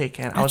offense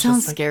taken. I that was sounds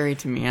just like, scary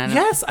to me. I don't,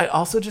 yes, I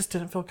also just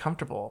didn't feel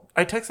comfortable.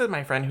 I texted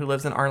my friend who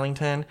lives in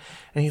Arlington,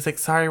 and he's like,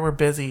 sorry, we're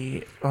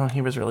busy. Well,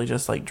 he was really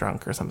just like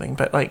drunk or something.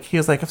 But like, he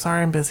was like, I'm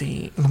sorry, I'm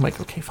busy. And I'm like,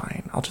 okay,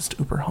 fine. I'll just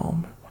Uber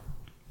home.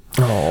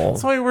 Oh.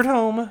 So I Ubered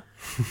home.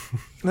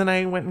 Then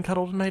I went and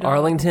cuddled with my dog.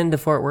 Arlington to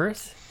Fort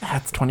Worth.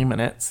 That's 20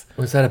 minutes.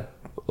 Was that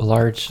a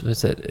large?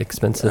 Was it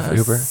expensive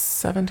Uber?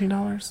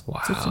 $17.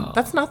 Wow.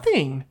 That's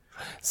nothing.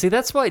 See,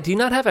 that's why. Do you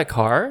not have a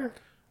car?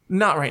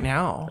 Not right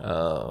now.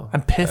 Oh,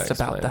 I'm pissed that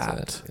about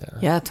explains that. it,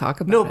 yeah,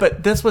 talk about No, it.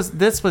 but this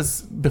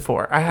was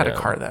before. I had a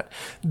car that.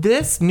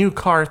 This new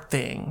car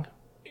thing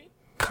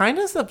kind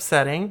of is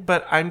upsetting,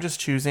 but I'm just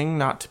choosing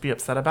not to be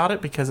upset about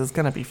it because it's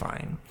going to be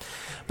fine.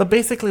 But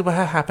basically what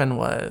had happened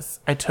was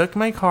I took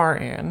my car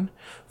in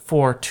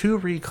for 2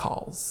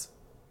 recalls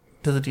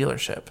to the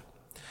dealership.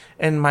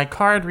 And my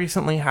car had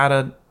recently had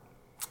a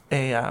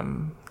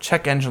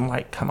check engine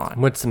light come on.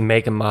 What's the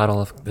make and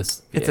model of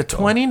this? It's a vehicle?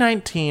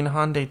 2019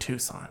 Hyundai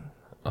Tucson.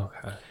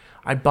 Okay.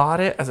 I bought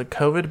it as a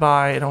COVID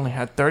buy. It only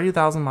had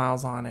 30,000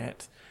 miles on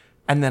it.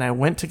 And then I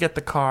went to get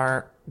the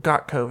car,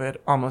 got COVID,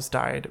 almost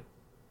died,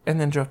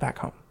 and then drove back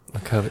home.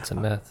 COVID's a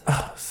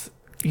myth.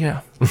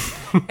 Yeah.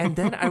 And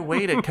then I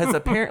waited because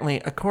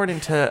apparently, according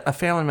to a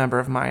family member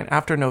of mine,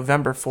 after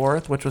November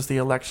 4th, which was the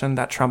election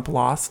that Trump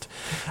lost,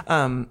 it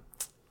was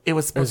It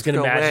was supposed to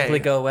going to go magically away.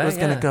 go away. It was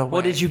going to yeah. go away.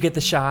 Well, did you get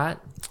the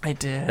shot? I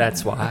did.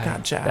 That's why. I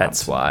got jabbed.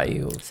 That's why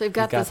you. So you've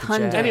got this the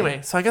Hyundai. jab.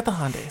 Anyway, so I got the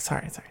Hyundai.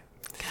 Sorry.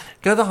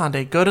 Go to the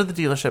Hyundai, go to the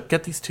dealership,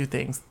 get these 2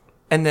 things.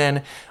 And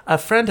then a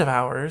friend of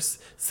ours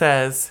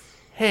says,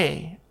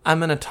 hey, I'm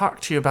going to talk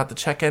to you about the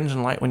check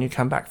engine light when you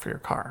come back for your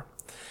car.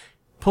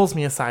 Pulls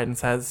me aside and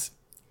says,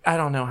 I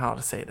don't know how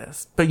to say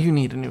this, but you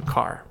need a new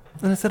car.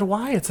 And I said,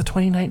 why? It's a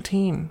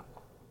 2019.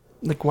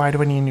 Like, why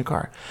do I need a new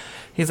car?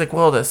 He's like,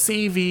 well, the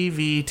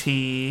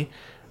CVVT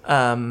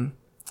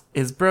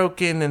is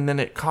broken, and then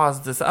it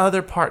caused this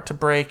other part to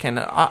break. And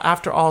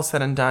after all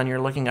said and done, you're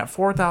looking at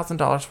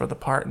 $4,000 for the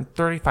part and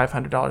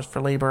 $3,500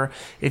 for labor.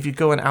 If you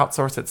go and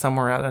outsource it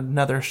somewhere at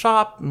another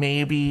shop,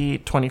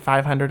 maybe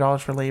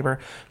 $2,500 for labor.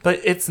 But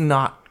it's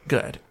not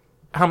good.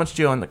 how much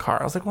do you owe in the car?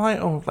 I was like, well, I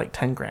owe like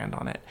 10 grand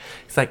on it.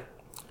 He's like,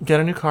 get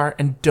a new car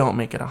and don't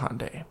make it a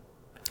Hyundai.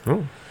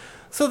 Ooh.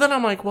 So then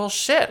I'm like, well,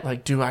 shit,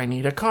 like, do I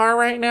need a car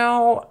right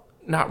now?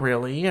 Not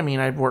really. I mean,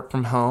 I work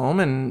from home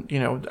and, you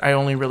know, I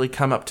only really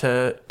come up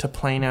to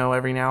Plano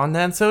every now and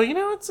then. So, you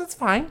know, it's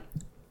fine.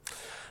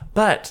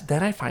 But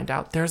then I find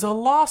out there's a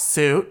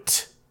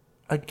lawsuit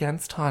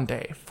against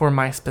Hyundai for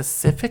my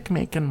specific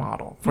make and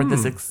model for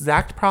this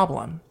exact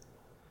problem.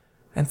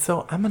 And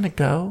so I'm going to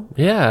go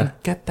and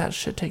get that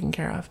shit taken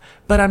care of.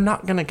 But I'm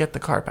not going to get the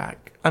car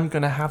back. I'm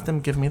going to have them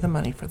give me the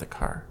money for the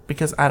car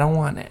because I don't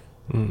want it.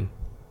 I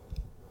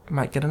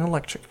might get an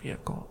electric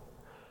vehicle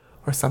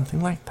or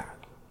something like that.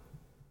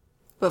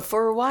 But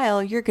for a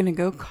while, you're going to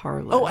go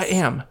carless. Oh, I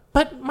am.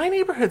 But my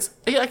neighborhoods,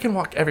 I can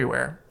walk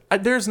everywhere.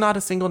 There's not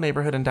a single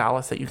neighborhood in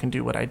Dallas that you can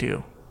do what I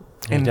do.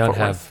 You don't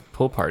have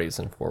pool parties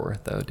in Fort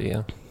Worth, though, do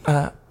you?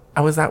 I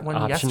was at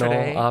one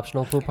yesterday.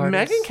 Optional pool parties?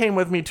 Megan came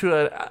with me to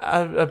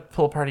a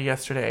pool party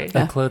yesterday.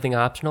 A clothing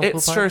optional pool It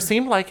party? sure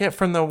seemed like it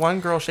from the one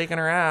girl shaking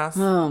her ass.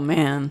 Oh,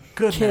 man.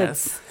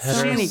 Goodness. Kids.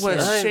 So many She was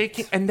kids.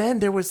 shaking. And then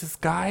there was this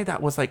guy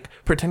that was like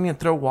pretending to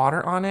throw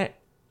water on it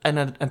in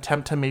an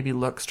attempt to maybe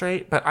look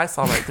straight. But I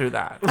saw right through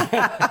that.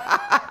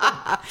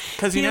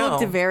 Because, He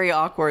looked very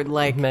awkward,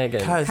 like Megan.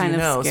 Because, kind you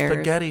of know, scared.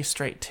 spaghetti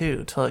straight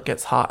too till it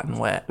gets hot and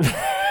wet.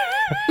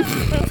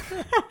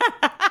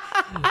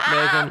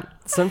 Megan,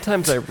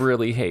 sometimes I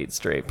really hate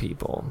straight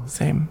people.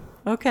 Same.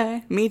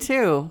 Okay, me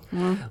too.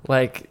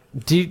 Like,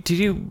 did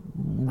you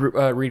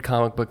read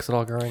comic books at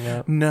all growing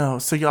up? No.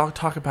 So y'all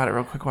talk about it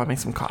real quick while I make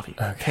some coffee.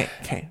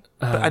 Okay.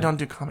 But I don't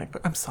do comic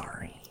book. I'm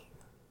sorry.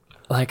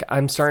 Like,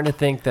 I'm starting to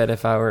think that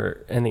if I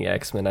were in the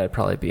X-Men, I'd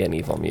probably be an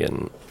evil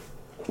mutant.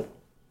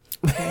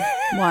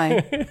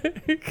 Why?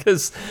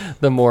 Because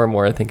the more and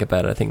more I think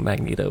about it, I think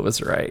Magneto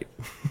was right.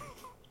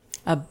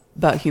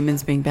 About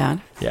humans being bad?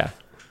 Yeah.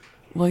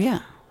 Well,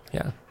 yeah.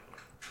 Yeah.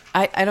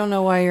 I don't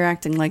know why you're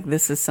acting like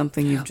this is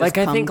something you've just Like,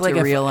 I come think, to like,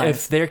 realize.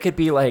 if there could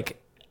be, like,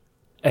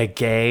 a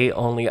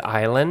gay-only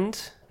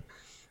island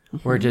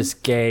where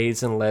just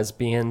gays and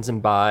lesbians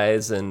and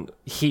bis and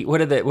what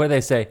do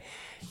they say?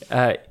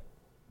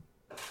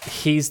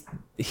 He's,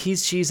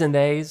 she's, and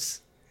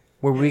theys,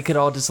 where we could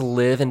all just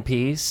live in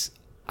peace.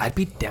 I'd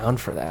be down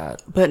for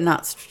that. But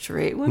not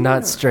straight women?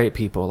 Not straight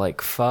people.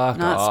 Like, fuck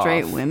Not off.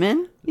 straight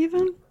women,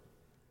 even?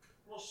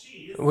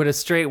 Would a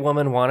straight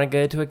woman want to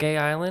go to a gay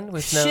island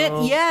with no... Shit,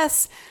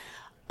 yes.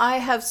 I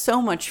have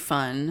so much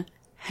fun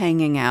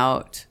hanging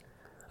out.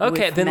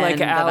 Okay, with then, men like,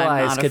 that I'm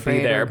allies not could be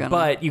afraid there, are gonna-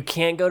 but you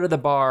can't go to the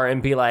bar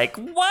and be like,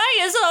 why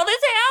is all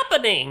this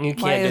happening? You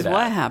can't Why do is that.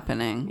 what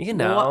happening? You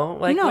know,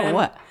 what? like you know when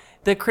what?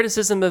 the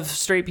criticism of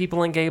straight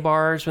people in gay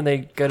bars when they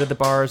go to the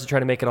bars to try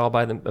to make it all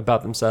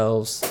about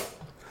themselves.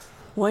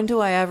 When do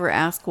I ever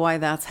ask why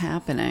that's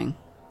happening?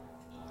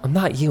 I'm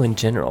not you in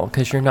general,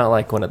 because you're not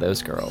like one of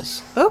those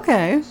girls.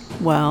 Okay,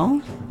 well,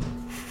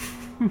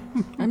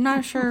 I'm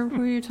not sure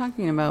who you're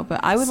talking about,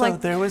 but I would So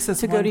like there was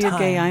this to go one to your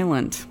gay time-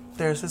 island.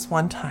 There's this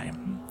one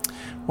time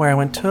where I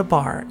went to a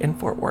bar in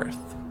Fort Worth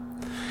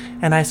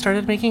and I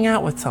started making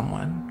out with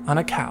someone on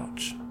a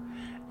couch.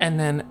 And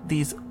then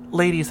these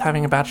ladies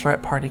having a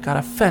bachelorette party got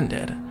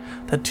offended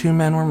that two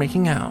men were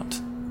making out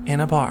in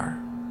a bar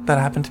that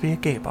happened to be a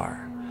gay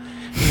bar.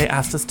 And they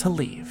asked us to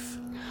leave.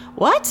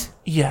 What?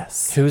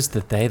 Yes. Who's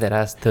the they that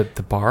asked the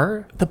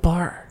bar? The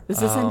bar. Is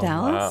this in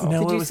Dallas?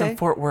 No, Did it you was say? in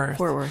Fort Worth.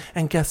 Fort Worth.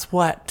 And guess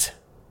what?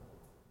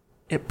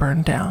 It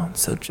burned down.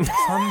 So just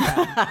on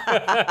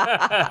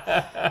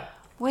that.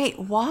 Wait,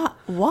 what?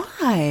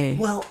 Why?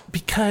 Well,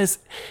 because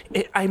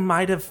I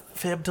might have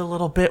fibbed a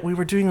little bit. We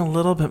were doing a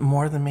little bit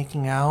more than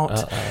making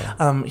out.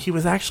 He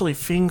was actually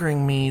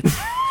fingering me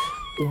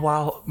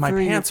while my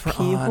Through your pants were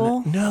pee on.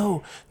 hole?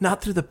 No,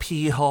 not through the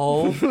pee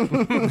hole.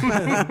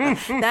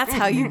 That's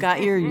how you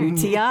got your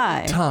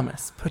UTI.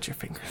 Thomas, put your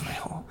finger in my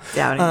hole.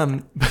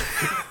 Doubting.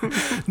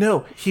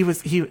 No, he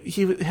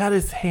had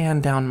his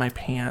hand down my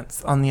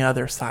pants on the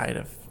other side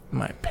of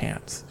my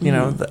pants. You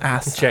know, the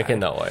ass. Checking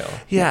side. the oil.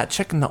 Yeah,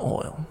 checking the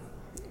oil.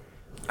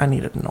 I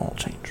needed an oil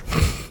change.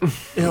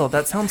 Ew,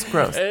 that sounds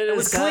gross. It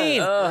was is clean.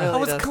 good. I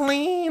was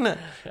clean. I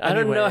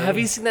don't know. Anyway. Have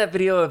you seen that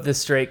video of the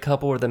straight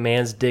couple where the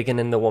man's digging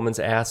in the woman's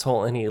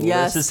asshole and he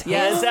Yes, lifts his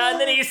yes. hands out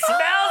and then he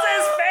smells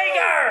his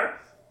finger?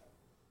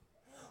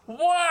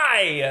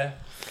 Why?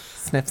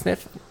 Sniff,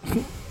 sniff.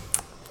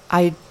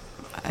 I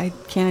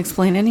can't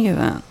explain any of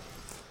that.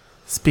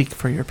 Speak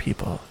for your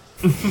people.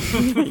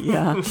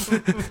 Yeah.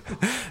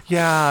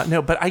 Yeah,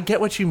 no, but I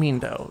get what you mean,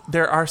 though.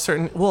 There are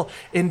certain... Well,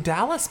 in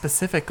Dallas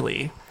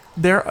specifically,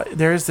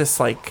 there's this,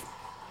 like,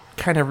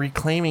 kind of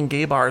reclaiming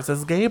gay bars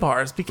as gay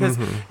bars. Because,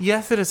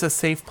 yes, it is a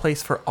safe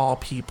place for all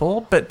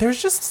people, but there's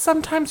just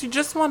sometimes you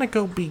just want to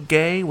go be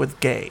gay with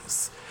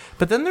gays.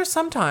 But then there's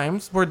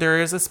sometimes where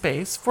there is a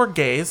space for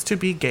gays to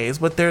be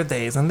gays with their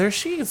theys and their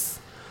she's.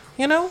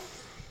 You know?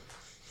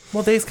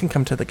 Well, theys can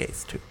come to the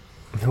gays, too.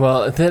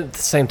 Well, at the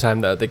same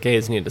time, though, the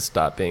gays need to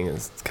stop being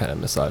as kind of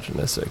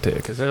misogynistic too,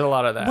 because there's a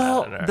lot of that.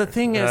 Well, in our- the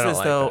thing and I is don't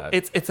like though,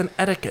 that. it's an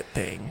etiquette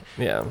thing.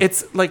 Yeah.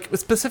 It's like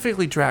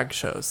specifically drag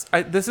shows.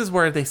 This is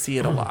where they see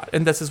it a lot,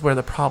 and this is where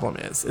the problem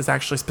is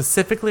actually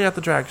specifically at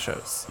the drag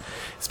shows.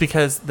 It's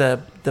because the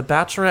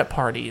bachelorette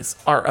parties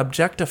are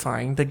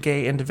objectifying the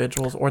gay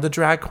individuals or the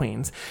drag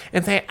queens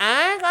and say,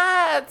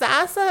 I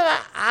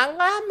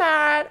got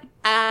married.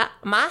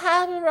 My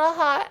husband real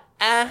hot.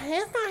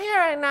 He's not here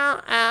right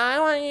now. I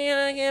want you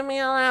to give me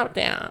a lap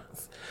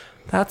dance.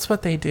 That's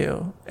what they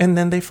do. And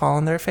then they fall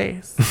on their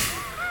face.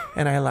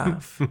 And I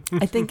laugh.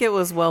 I think it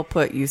was well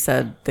put. You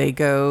said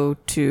the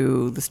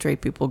straight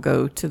people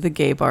go to the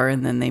gay bar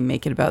and then they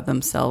make it about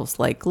themselves.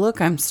 Like,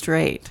 look, I'm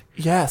straight.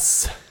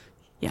 Yes.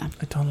 Yeah.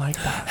 I don't like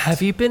that.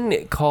 Have you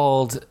been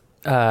called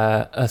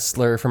a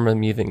slur from a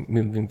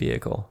moving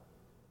vehicle?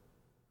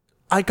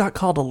 I got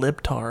called a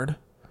libtard.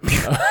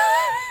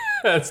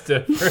 That's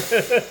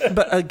different.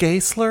 But a gay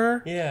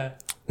slur? Yeah.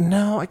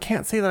 No, I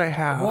can't say that I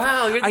have.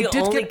 Wow, you're the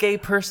only gay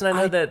person I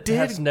know that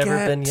has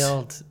never been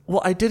yelled.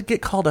 Well, I did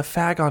get called a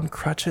fag on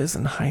crutches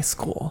in high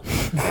school.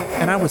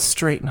 And I was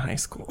straight in high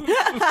school.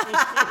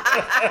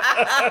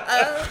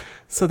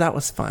 So that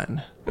was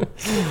fun.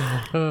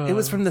 It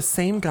was from the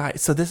same guy.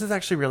 So this is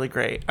actually really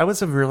great. I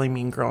was a really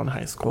mean girl in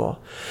high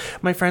school.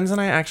 My friends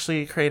and I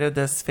actually created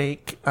this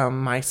fake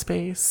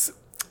MySpace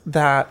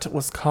that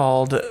was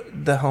called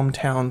the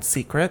Hometown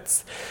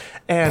Secrets.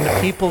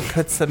 And people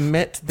could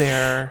submit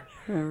their...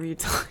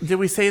 Did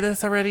we say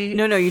this already?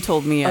 No, you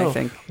told me, I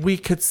think. We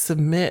could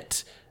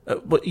submit...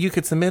 you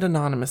could submit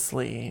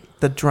anonymously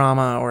the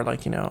drama or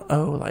like,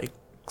 like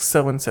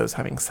so-and-so's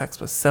having sex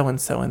with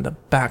so-and-so in the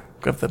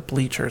back of the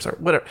bleachers or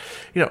whatever.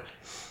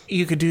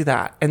 You could do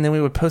that. And then we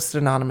would post it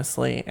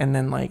anonymously. And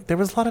then like there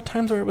was a lot of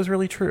times where it was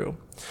really true.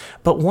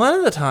 But one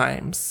of the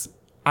times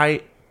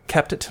I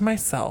kept it to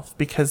myself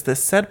because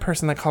this said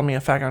person that called me a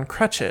fag on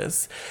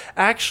crutches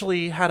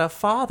actually had a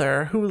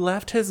father who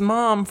left his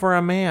mom for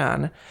a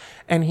man,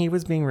 and he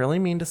was being really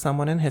mean to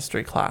someone in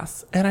history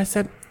class. And I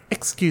said,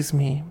 excuse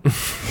me,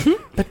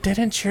 but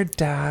didn't your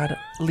dad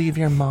leave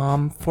your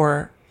mom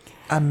for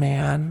a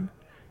man?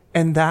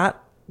 And that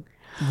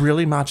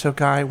really macho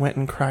guy went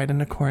and cried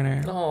in a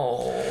corner.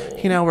 Oh.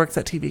 He now works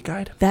at TV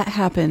Guide. That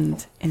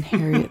happened in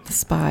Harriet the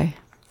Spy.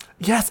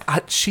 Yes,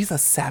 she's a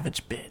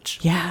savage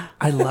bitch. Yeah.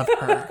 I love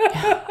her.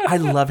 I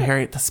love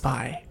Harriet the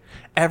Spy.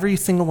 Every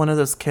single one of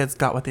those kids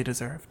got what they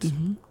deserved.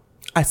 Mm-hmm.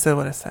 I said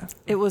what I said.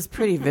 It was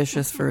pretty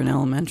vicious for an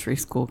elementary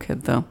school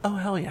kid, though. Oh,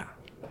 hell yeah.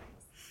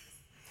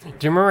 Do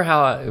you remember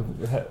how...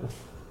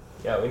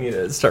 yeah, we need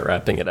to start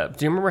wrapping it up.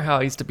 Do you remember how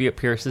I used to be a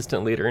peer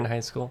assistant leader in high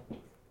school?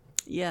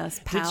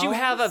 Yes, pals. Did you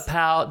have a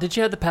PAL? Did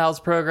you have the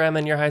PALS program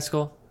in your high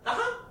school?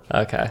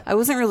 Okay. I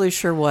wasn't really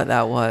sure what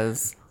that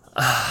was.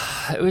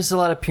 It was a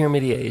lot of peer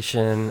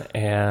mediation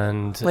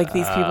and... Like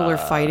these people are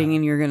fighting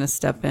and you're going to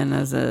step in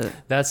as a...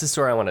 That's the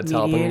story I want to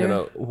tell, but I'm mediator?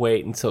 going to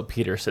wait until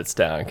Peter sits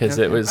down because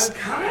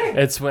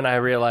it's when I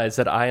realized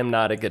that I am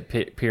not a good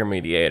peer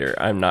mediator.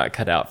 I'm not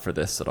cut out for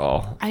this at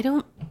all.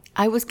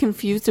 I was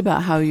confused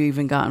about how you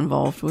even got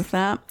involved with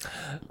that.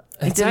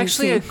 It's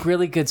actually a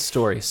really good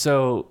story.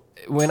 So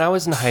when I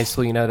was in high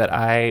school, that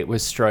I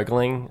was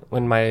struggling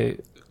when my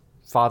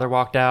father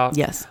walked out.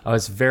 Yes. I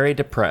was very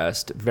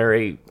depressed,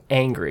 very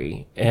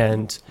angry,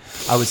 and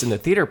I was in the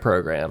theater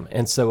program.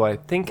 And so I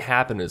think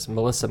happened is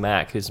Melissa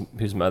Mack,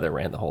 whose mother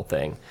ran the whole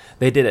thing,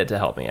 they did it to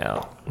help me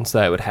out. And so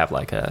I would have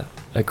like a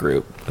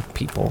group of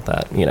people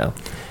that,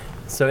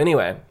 So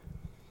anyway,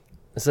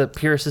 as a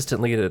peer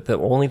assistant leader, the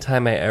only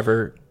time I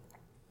ever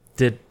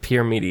did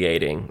peer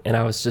mediating, and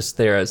I was just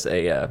there as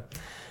a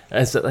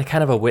like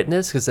kind of a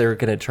witness because they were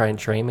going to try and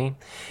train me.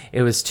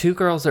 It was two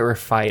girls that were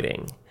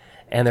fighting,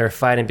 and they were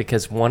fighting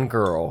because one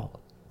girl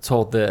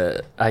told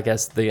the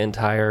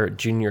entire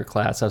junior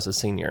class, I was a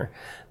senior,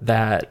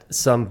 that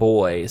some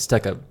boy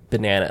stuck a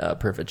banana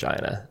up her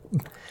vagina.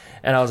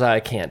 And I was like, I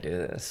can't do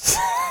this.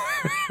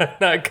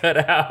 Not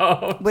cut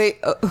out. Wait,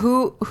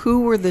 who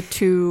were the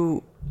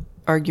two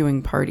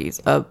arguing parties?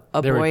 A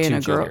There were boy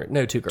and two a girl? junior-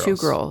 No, two girls. Two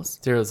girls.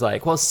 There was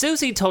like, well,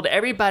 Susie told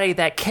everybody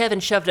that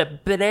Kevin shoved a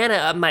banana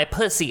up my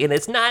pussy, and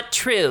it's not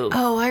true.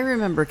 Oh, I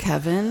remember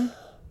Kevin.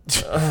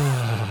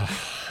 That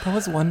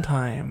was one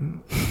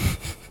time.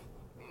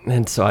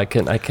 And so I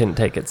couldn't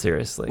take it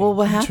seriously. Well,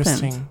 what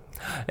Interesting.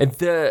 happened?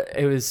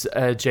 It was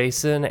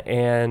Jason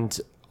and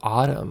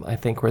Autumn, I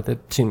think, were the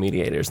two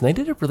mediators, and they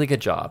did a really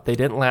good job. They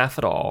didn't laugh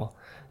at all,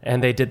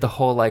 and they did the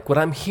whole like, what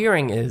I'm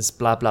hearing is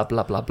blah blah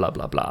blah blah blah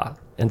blah blah.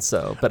 And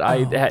so, but I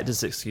had to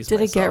just excuse Did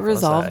myself. it get I was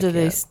resolved?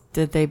 like,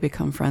 Did they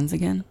become friends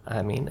again?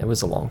 I mean, it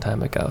was a long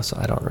time ago, so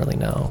I don't really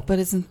know. But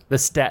isn't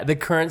The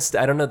current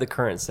I don't know the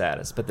current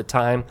status, but the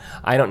time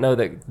I don't know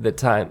the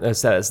time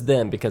status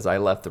then because I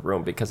left the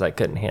room because I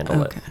couldn't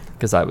handle it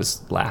because I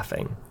was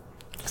laughing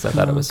because I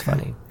thought it was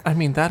funny. I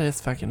mean, that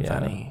is fucking Yeah.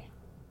 funny.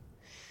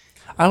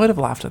 I would have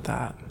laughed at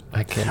that.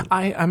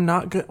 I'm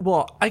not good.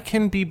 Well, I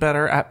can be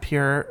better at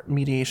peer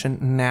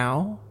mediation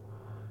now.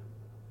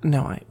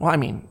 No,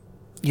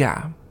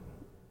 yeah.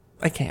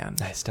 I can.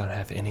 I just don't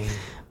have any.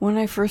 When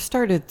I first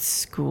started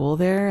school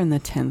there in the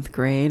 10th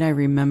grade, I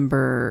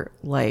remember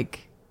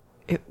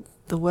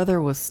the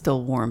weather was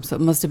still warm. So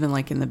it must have been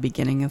like in the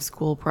beginning of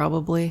school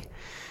probably.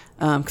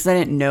 Because I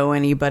didn't know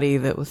anybody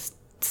that was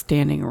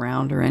standing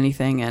around or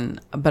anything.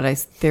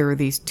 But there were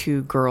these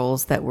two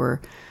girls that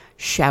were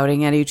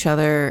shouting at each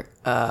other.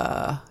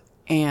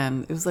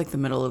 And it was like the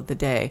middle of the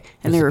day.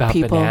 And there were about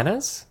people.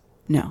 Bananas?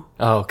 No.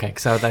 Oh, okay.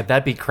 Because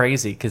that'd be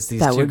crazy because these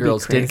That two would be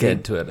girls did crazy. get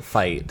into a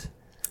fight,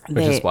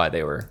 which is why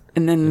they were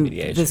And then in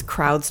mediation. this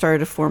crowd started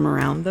to form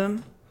around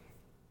them.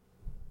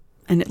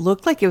 And it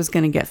looked like it was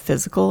going to get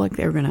physical, like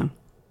they were going to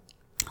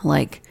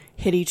like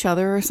hit each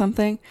other or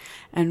something.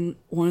 And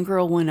one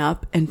girl went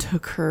up and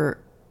took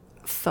her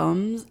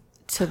thumbs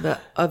to the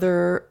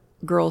other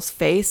girl's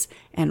face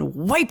and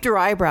wiped her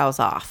eyebrows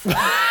off.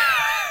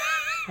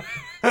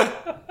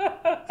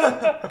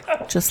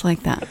 Just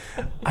like that.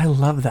 I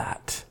love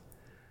that.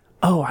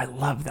 Oh, I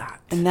love that.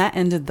 And that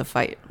ended the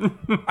fight.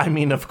 I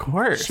mean, of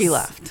course. She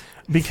left.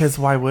 Because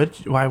why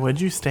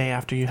would you stay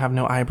after you have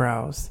no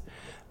eyebrows?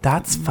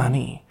 That's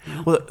funny.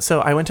 Well, so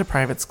I went to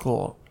private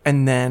school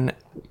and then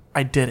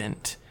I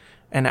didn't.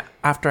 And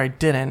after I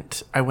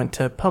didn't, I went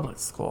to public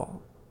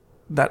school.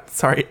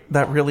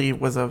 That really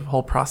was a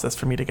whole process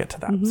for me to get to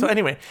that. So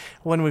anyway,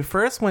 when I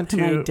first went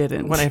to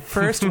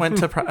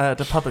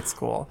to public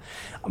school,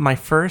 my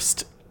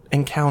first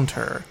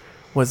encounter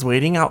was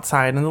waiting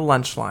outside in the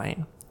lunch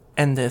line.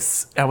 And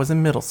I was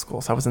in middle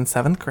school, so I was in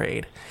 7th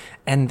grade.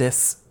 And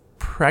this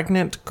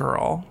pregnant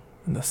girl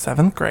in the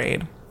 7th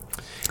grade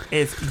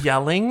is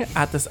yelling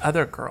at this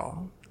other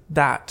girl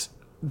that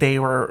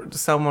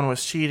someone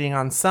was cheating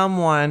on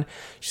someone.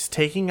 She's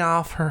taking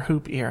off her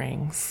hoop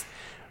earrings,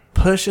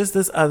 pushes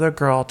this other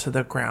girl to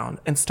the ground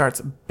and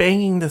starts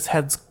banging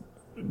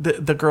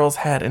the girl's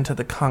head into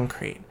the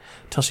concrete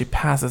till she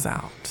passes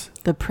out.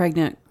 The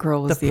pregnant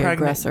girl was the pregnant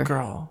aggressor.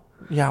 Girl,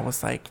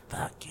 was like,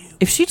 fuck you.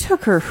 If she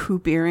took her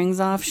hoop earrings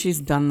off, she's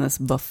done this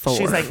before.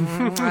 She's like,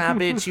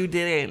 bitch, you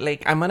did it.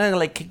 Like, I'm gonna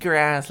like kick your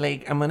ass.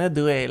 Like, I'm gonna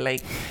do it.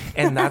 Like,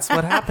 and that's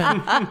what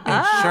happened.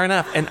 And sure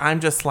enough, and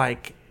I'm just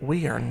like,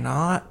 we are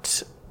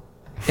not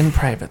in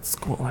private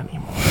school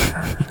anymore.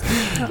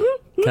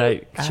 Can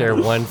I share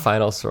one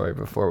final story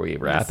before we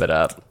wrap it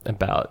up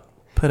about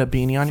Put a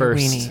beanie on your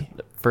weenie.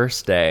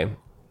 first day,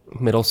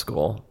 middle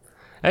school?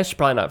 Actually,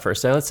 probably not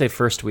first day. Let's say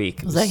first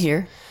week. Was that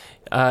here?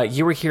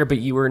 You were here, but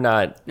you were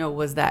not. No,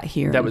 was that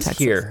here? That in was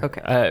Texas? here.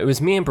 Okay. It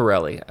was me and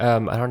Borelli. I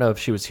don't know if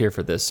she was here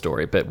for this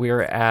story, but we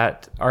were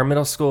at our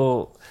middle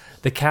school.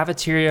 The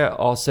cafeteria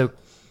also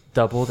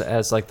doubled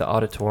as like the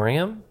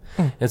auditorium.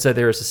 And so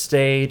there was a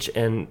stage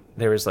and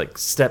there was like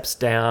steps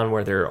down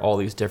where there are all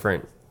these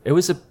different. It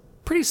was a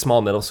pretty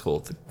small middle school,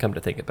 to come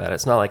to think about it.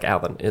 It's not like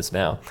Allen is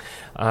now.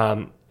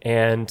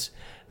 And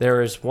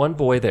there was one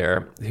boy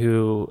there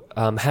who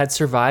had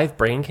survived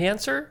brain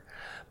cancer,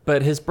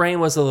 but his brain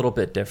was a little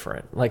bit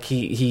different. Like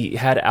he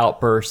had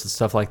outbursts and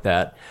stuff like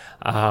that.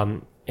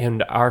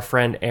 And our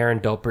friend Erin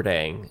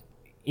Dolperdang,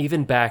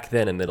 even back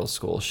then in middle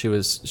school,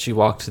 she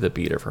walked to the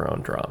beat of her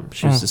own drum.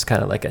 She was just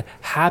kind of like a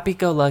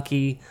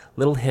happy-go-lucky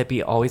little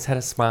hippie, always had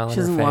a smile on her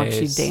face. She doesn't walk,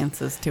 she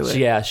dances to it.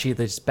 Yeah, she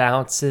just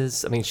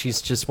bounces. I mean,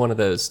 she's just one of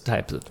those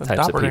types of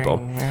people.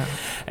 Yeah.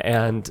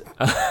 And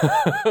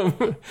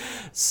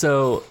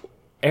so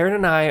Aaron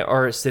and I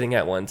are sitting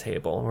at one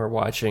table and we're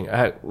watching.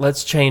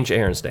 Let's change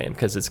Aaron's name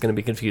because it's going to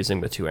be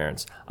confusing with two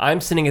Aarons. I'm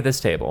sitting at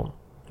this table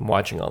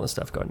watching all this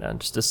stuff going down,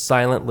 just a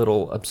silent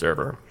little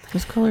observer.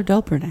 Just call her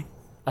Delperdang.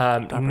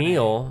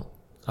 Neil,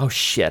 oh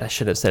shit, I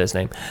should have said his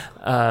name.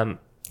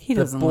 He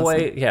doesn't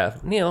listen. Yeah,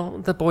 Neil,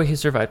 the boy who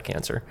survived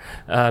cancer,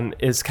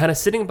 is kind of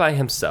sitting by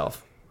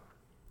himself.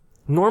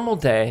 Normal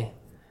day,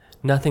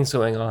 nothing's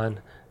going on,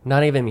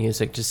 not even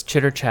music, just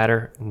chitter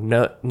chatter,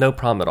 no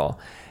problem at all.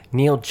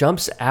 Neil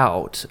jumps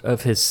out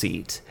of his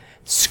seat,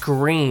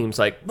 screams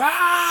like,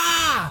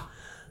 ah!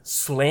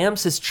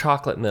 Slams his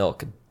chocolate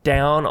milk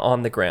down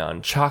on the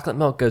ground. Chocolate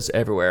milk goes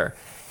everywhere.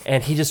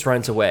 And he just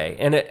runs away.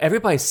 And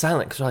everybody's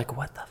silent because they're like,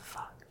 what the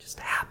fuck just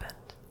happened?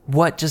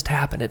 What just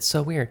happened? It's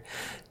so weird.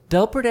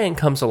 Delperdang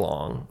comes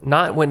along,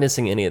 not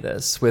witnessing any of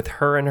this, with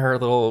her and her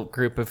little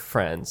group of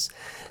friends.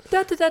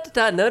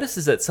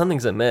 Notices that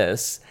something's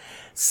amiss,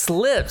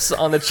 slips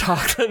on the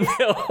chocolate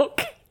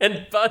milk,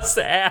 and busts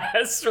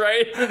ass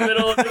right in the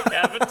middle of the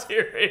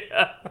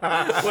cafeteria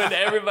when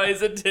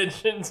everybody's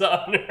attention's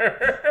on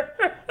her.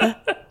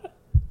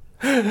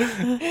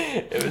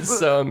 It was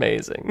so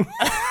amazing.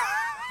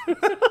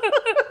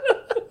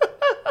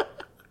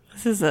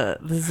 This is a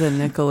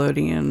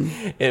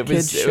Nickelodeon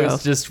kids show. It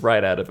was just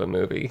right out of a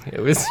movie. It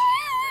was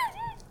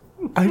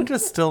I'm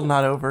just still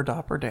not over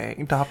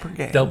Dopperdang.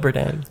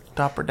 Delperdang.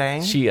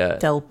 Dopperdang? She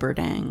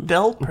Delperdang.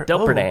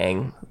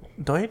 Delperdang. Oh.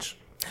 Deutsch?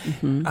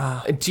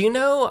 Do you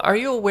know? Are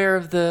you aware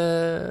of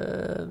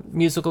the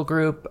musical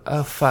group?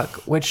 Oh fuck!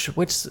 Which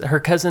her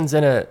cousin's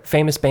in a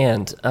famous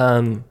band?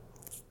 Not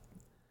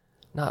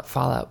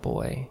Fall Out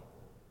Boy.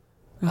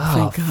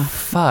 Oh, thank God.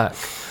 Fuck!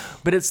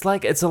 But it's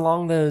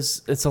along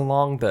those. Like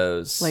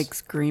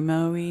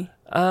screamo-y.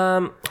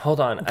 Hold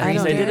on. I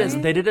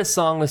don't They did a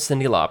song with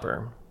Cyndi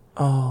Lauper.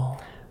 Oh.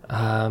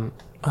 God,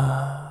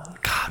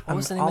 what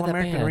was the name All of that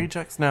American band?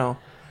 Rejects? No.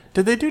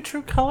 Did they do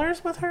True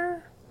Colors with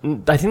her?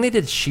 I think they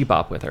did She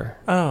Bop with her.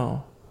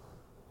 Oh.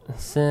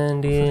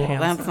 Cindy. Handsome.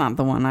 That's not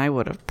the one I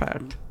would have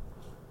picked.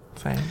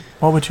 Same.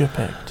 What would you have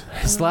picked?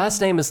 His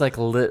last name is like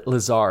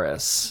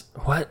Lazarus.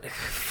 What?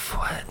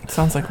 It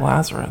sounds like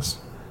Lazarus.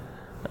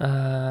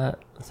 Cyndi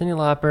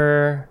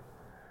Lauper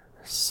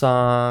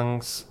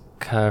songs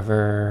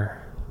cover.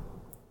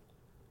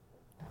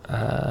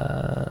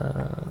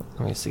 Let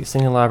me see.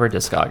 Cyndi Lauper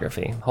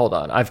discography. Hold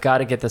on. I've got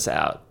to get this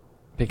out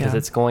because Yeah.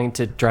 it's going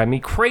to drive me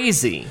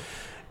crazy.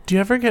 Do you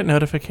ever get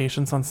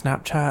notifications on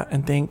Snapchat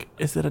and think,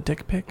 is it a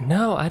dick pic?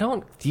 No, I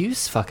don't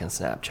use fucking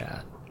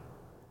Snapchat.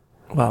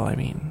 Well, I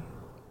mean,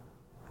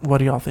 what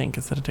do y'all think?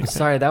 Is it a dick pic?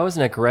 Sorry, that was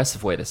an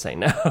aggressive way to say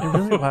no. It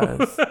really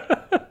was.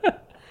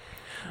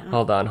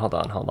 Hold on.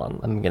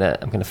 I'm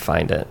gonna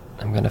find it.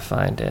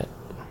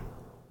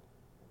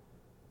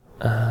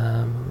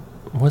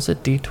 Was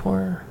it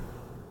Detour?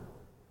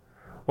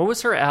 What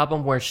was her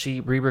album where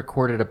she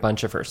re-recorded a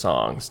bunch of her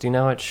songs? Do you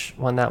know which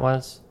one that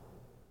was?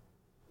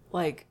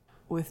 Like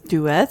with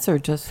duets or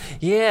just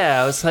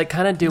Yeah, it was like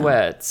kind of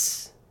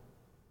duets.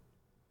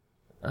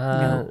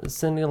 No.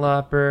 Cyndi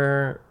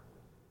Lauper.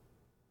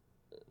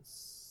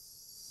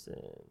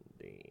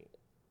 Cindy.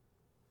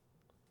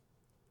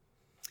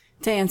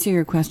 to answer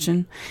your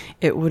question,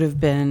 it would have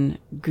been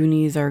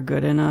Goonies Are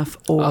Good Enough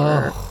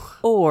or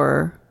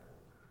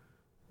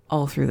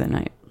All Through the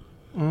Night.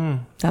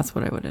 That's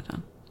what I would have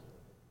done.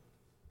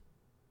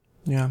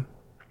 Yeah.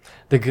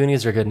 The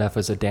Goonies Are Good Enough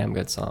was a damn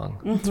good song.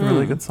 It's a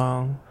really good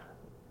song.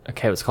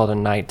 Okay, it was called A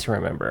Night to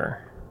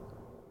Remember.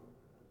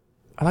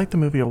 I like the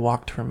movie A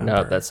Walk to Remember.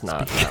 No, that's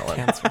not that one.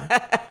 Cancer.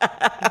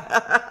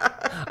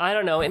 I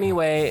don't know.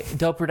 Anyway,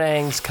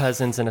 Doperdang's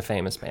cousin's in a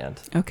famous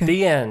band. Okay.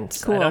 The end.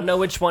 Cool. I don't know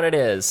which one it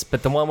is,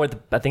 but the one with,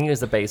 I think he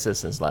was the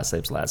bassist and his last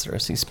name's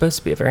Lazarus. He's supposed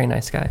to be a very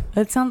nice guy.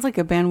 That sounds like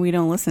a band we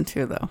don't listen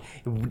to, though.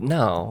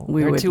 No,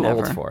 We we're would too old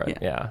never. for it.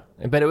 Yeah.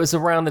 But it was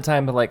around the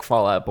time of like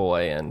Fall Out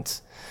Boy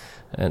and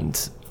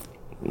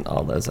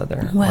all those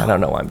other. Well, I don't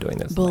know why I'm doing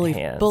this. bully- with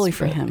my hands, bully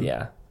for but him.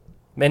 Yeah.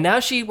 And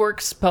now she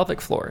works pelvic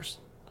floors.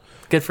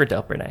 Good for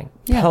Doperdang.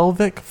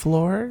 Pelvic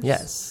floors?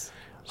 Yes.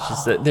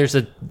 There's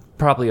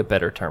probably a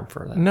better term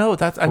for that. No,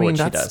 that's, I For mean, what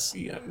she that's, does.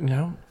 you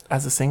know,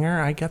 as a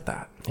singer, I get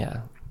that.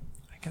 Yeah.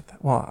 I get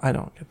that. Well, I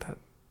don't get that.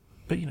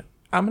 But, you know,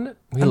 I'm going to.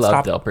 We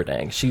love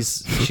Doperdang.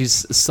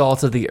 She's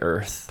salt of the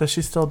earth. Does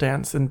she still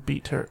dance and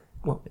beat her?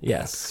 Well,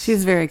 Yes.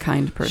 She's a very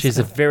kind person. She's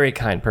a very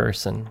kind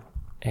person.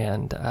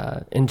 And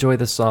enjoy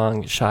the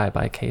song Shy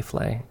by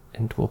K-Flay.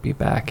 And we'll be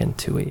back in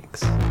 2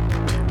 weeks.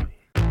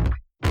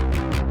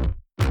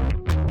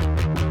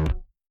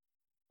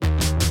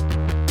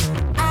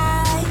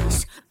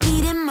 Eyes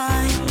beating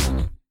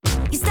mine.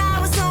 Your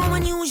style was so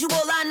unusual.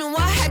 I knew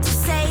I had to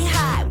say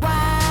hi.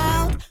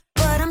 Wild,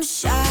 but I'm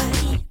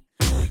shy.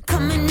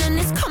 Coming in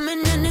this, coming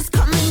in this,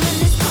 coming in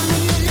this,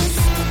 coming in this.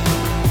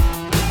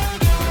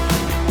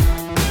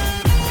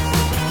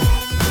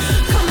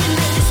 Coming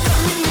in this,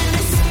 coming in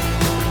this.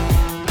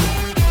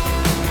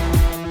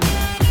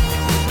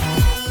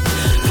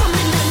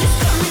 Coming in this,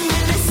 coming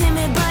in this.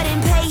 Timid but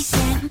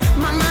impatient.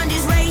 My mind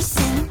is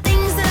racing.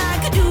 Things that I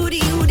could do to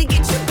you to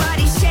get your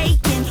body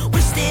shaking.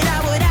 Wish that I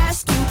would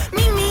ask you.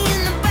 Meet me in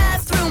the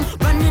bathroom.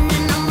 Running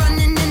and I'm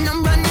running and I'm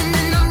running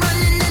and I'm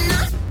running and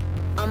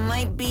I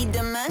might be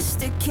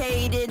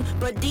domesticated,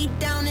 but deep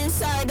down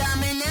inside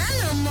I'm an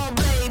animal,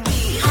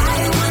 baby. I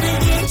wanna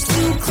get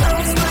too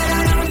close, but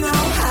I don't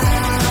know how.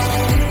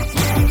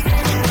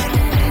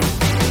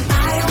 I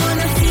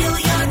wanna feel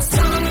your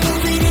tongue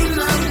moving in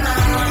my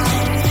mouth.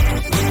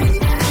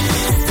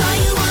 Saw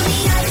you on the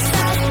other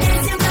side,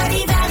 dancing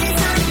bloody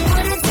Valentine.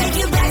 Wanna take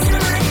you back to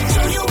mine,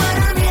 show you what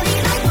I really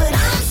like, but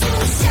I'm so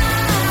shy.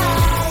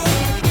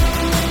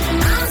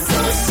 I'm so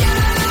shy.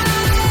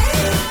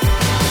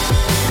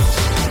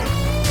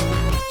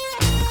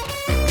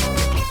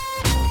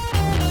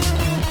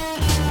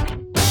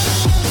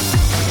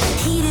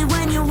 Heated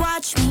when you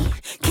watch me,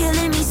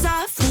 killing me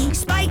softly.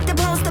 Spike the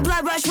pulse, the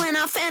blood rush when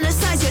I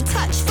fantasize